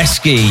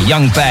Dombresky,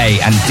 Young Bay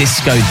and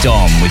Disco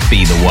Dom with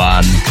Be The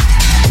One.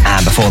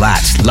 And before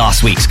that,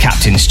 last week's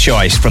Captain's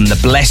Choice from the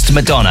Blessed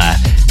Madonna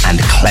and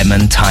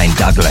Clementine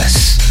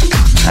Douglas.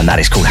 And that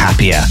is called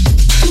Happier.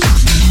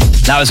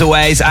 Now, as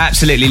always, I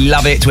absolutely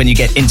love it when you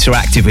get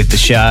interactive with the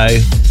show.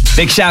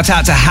 Big shout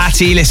out to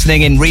Hattie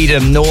listening in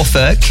Reedham,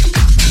 Norfolk.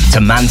 To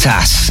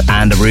Mantas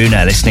and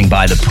Aruna listening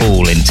by the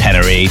pool in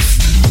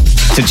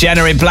Tenerife. To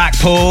Jenna in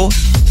Blackpool.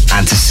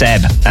 And to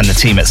Seb and the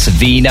team at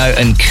Savino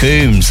and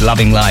Coombs,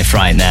 loving life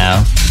right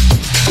now.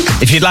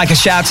 If you'd like a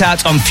shout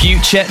out on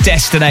future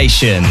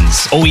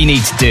destinations, all you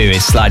need to do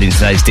is slide into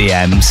those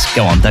DMs.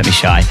 Go on, don't be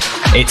shy.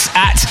 It's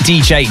at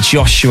DJ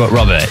Joshua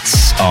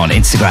Roberts on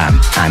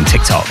Instagram and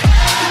TikTok.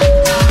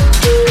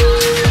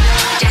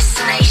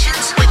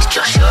 Destinations with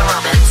Joshua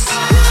Roberts.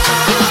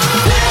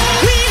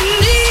 Feel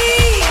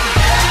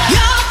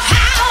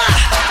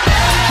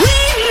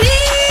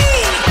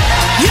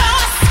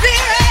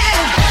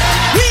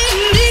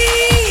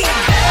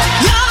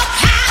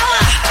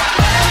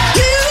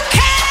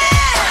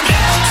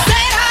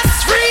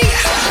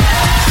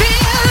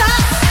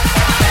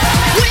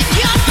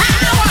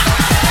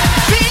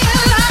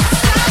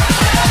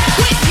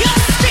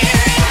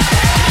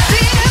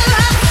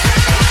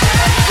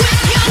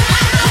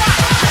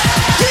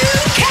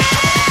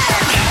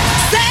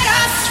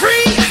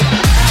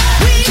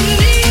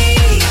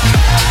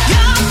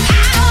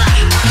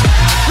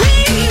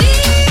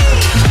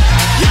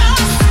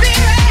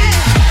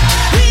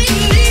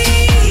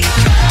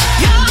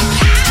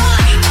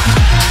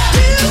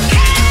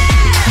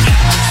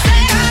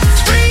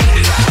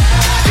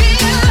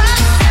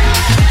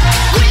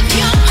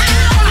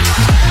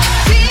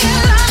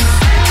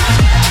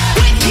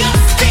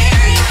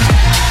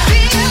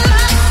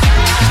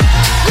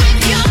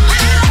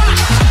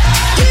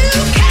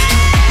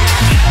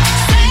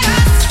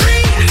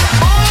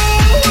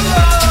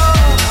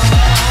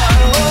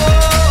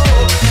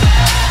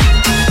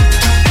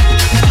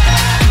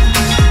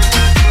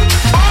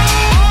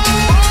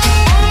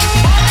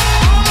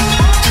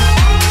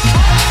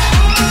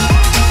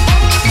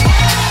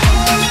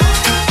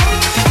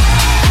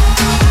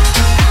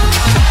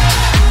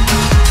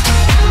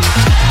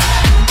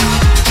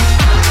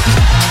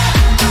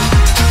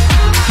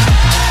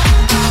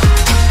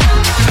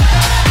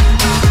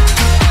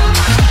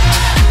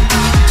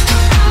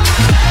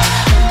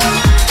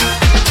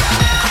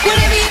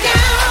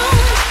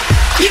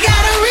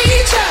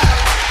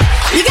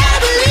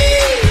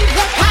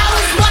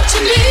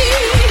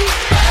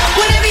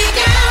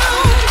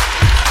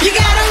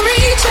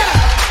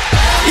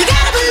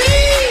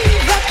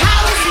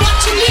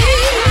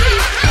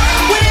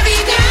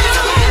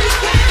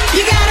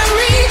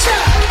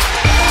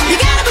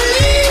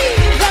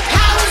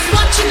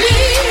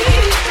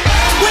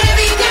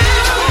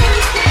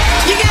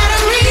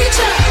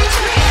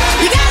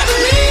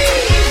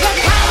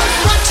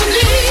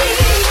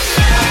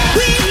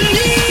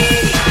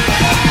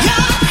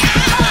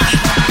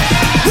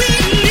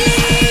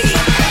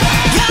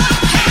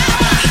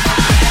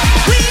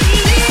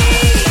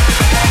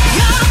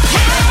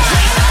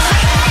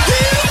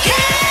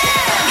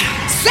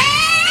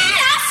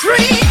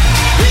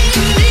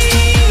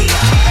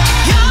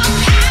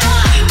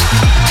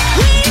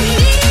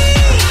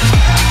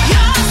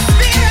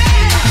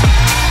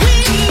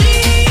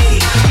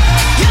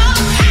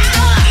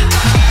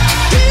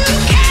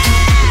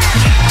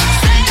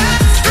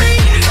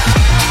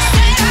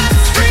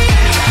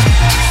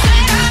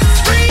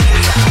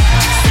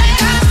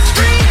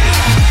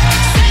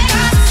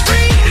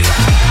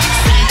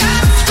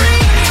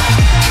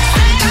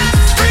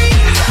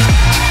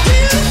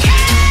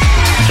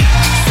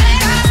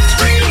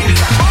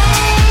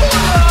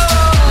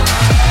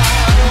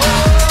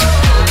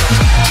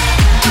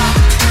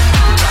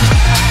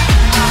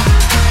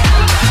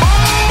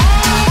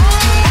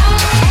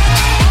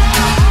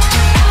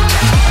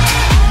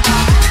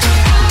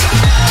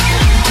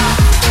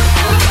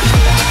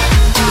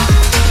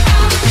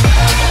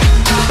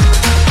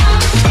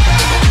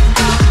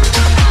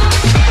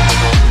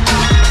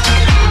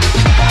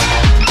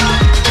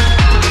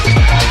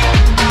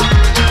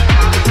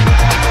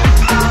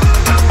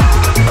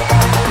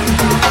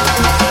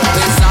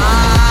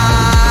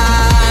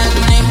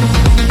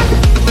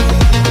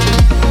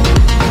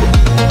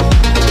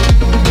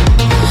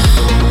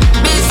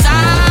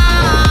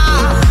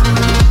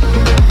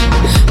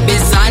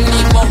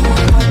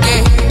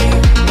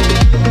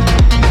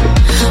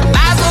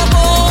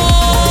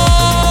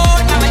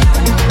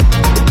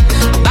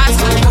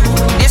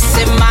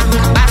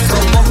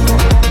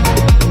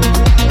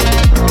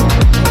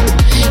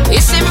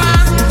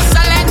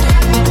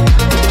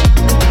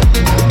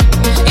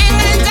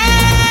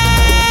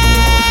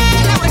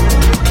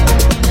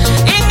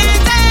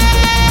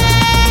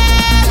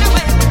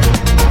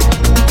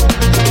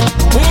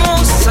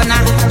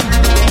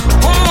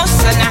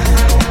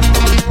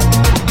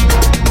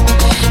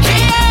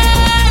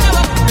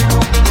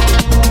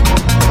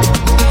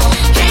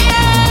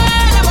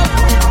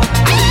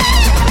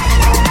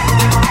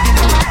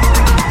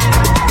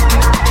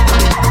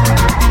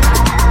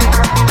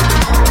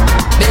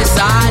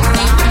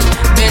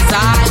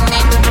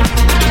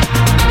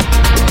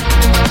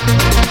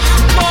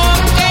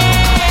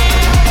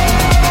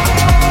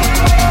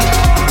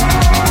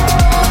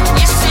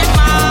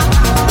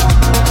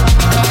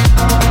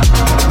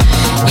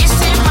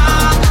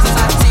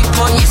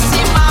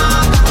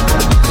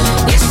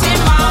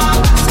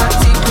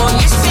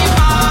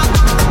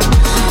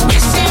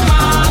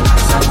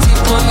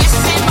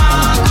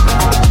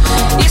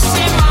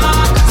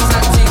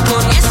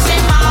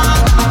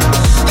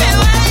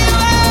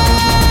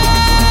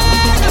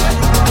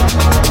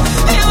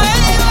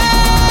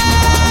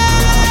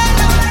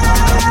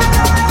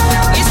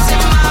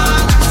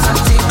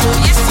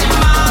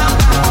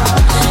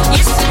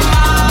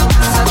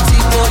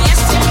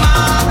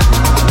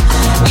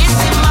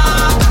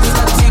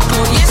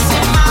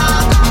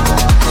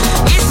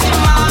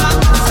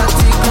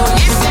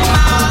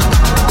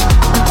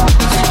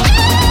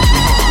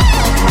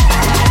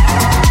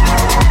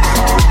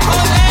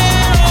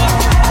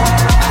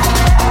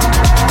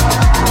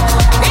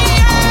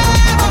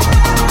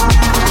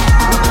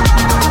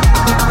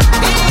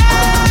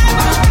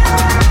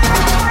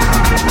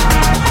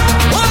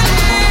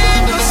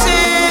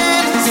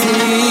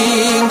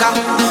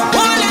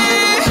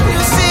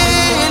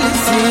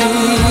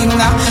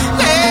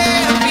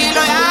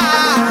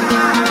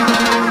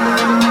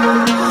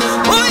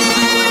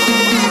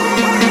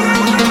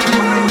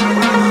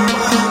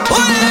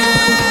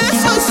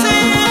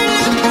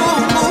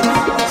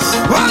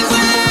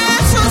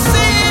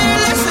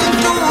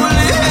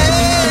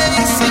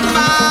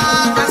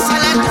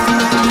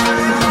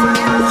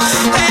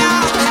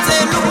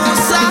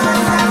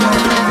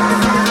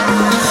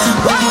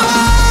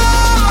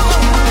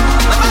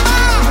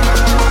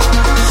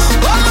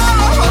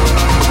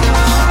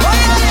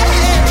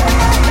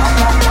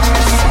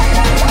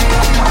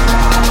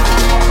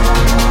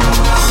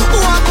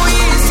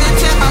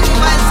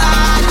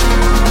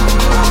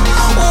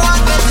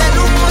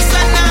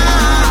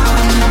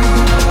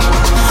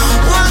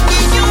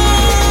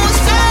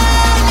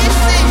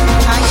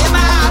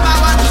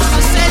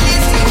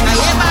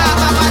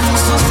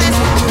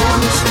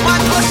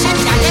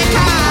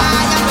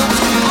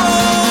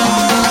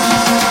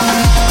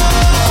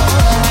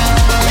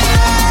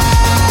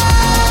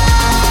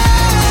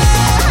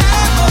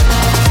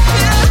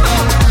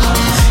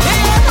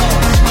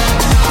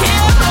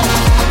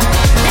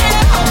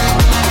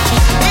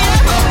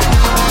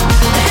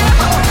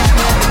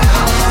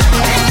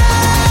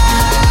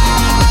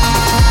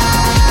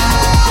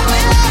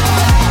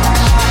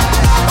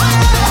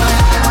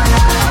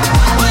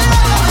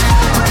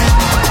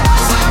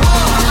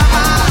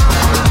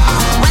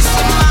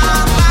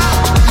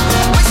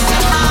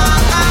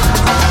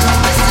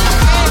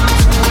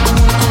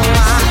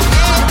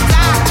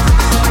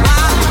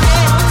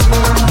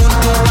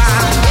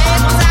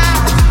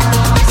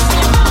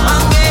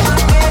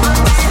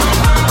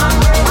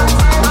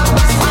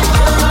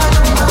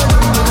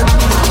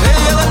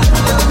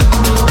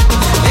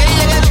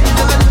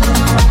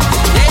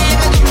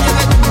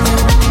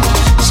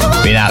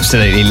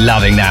Absolutely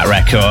loving that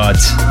record.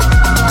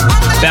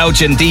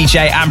 Belgian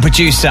DJ and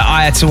producer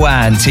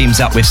Ayatawan teams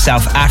up with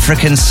South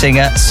African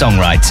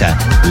singer-songwriter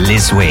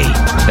Liz Wee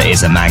for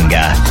Is a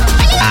Manga.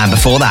 And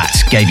before that,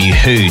 gave you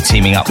Who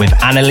teaming up with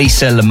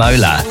Annalisa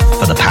Lamola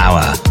for The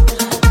Power.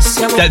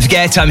 Don't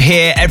forget, I'm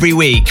here every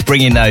week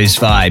bringing those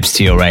vibes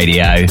to your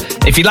radio.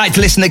 If you'd like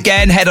to listen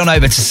again, head on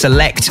over to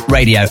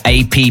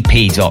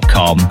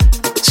selectradioapp.com.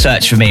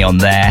 Search for me on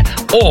there,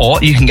 or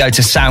you can go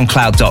to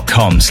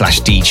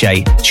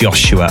soundcloud.com/DJ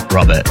Joshua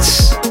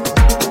Roberts.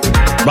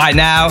 Right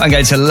now, I'm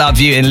going to love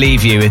you and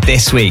leave you with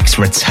this week's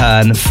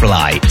Return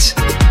Flight.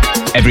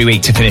 Every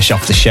week to finish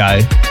off the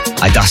show,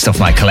 I dust off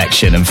my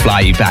collection and fly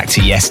you back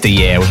to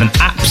yesteryear with an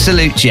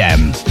absolute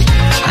gem.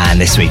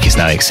 And this week is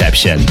no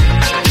exception.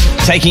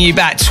 Taking you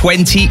back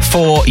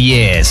 24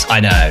 years, I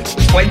know,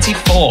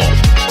 24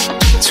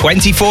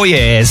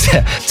 years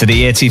to the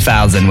year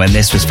 2000 when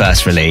this was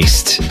first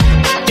released.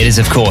 It is,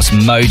 of course,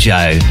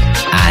 Mojo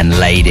and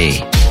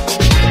Lady.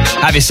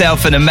 Have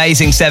yourself an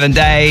amazing 7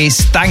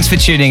 days. Thanks for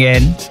tuning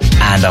in.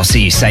 And I'll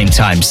see you same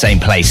time, same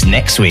place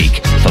next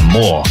week for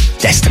more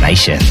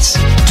Destinations.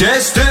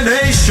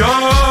 Destinations.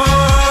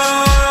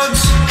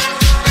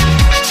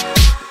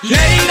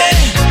 Lady,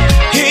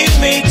 hear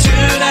me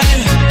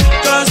tonight,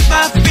 'cause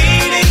my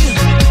feeling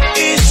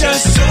is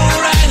just so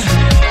right.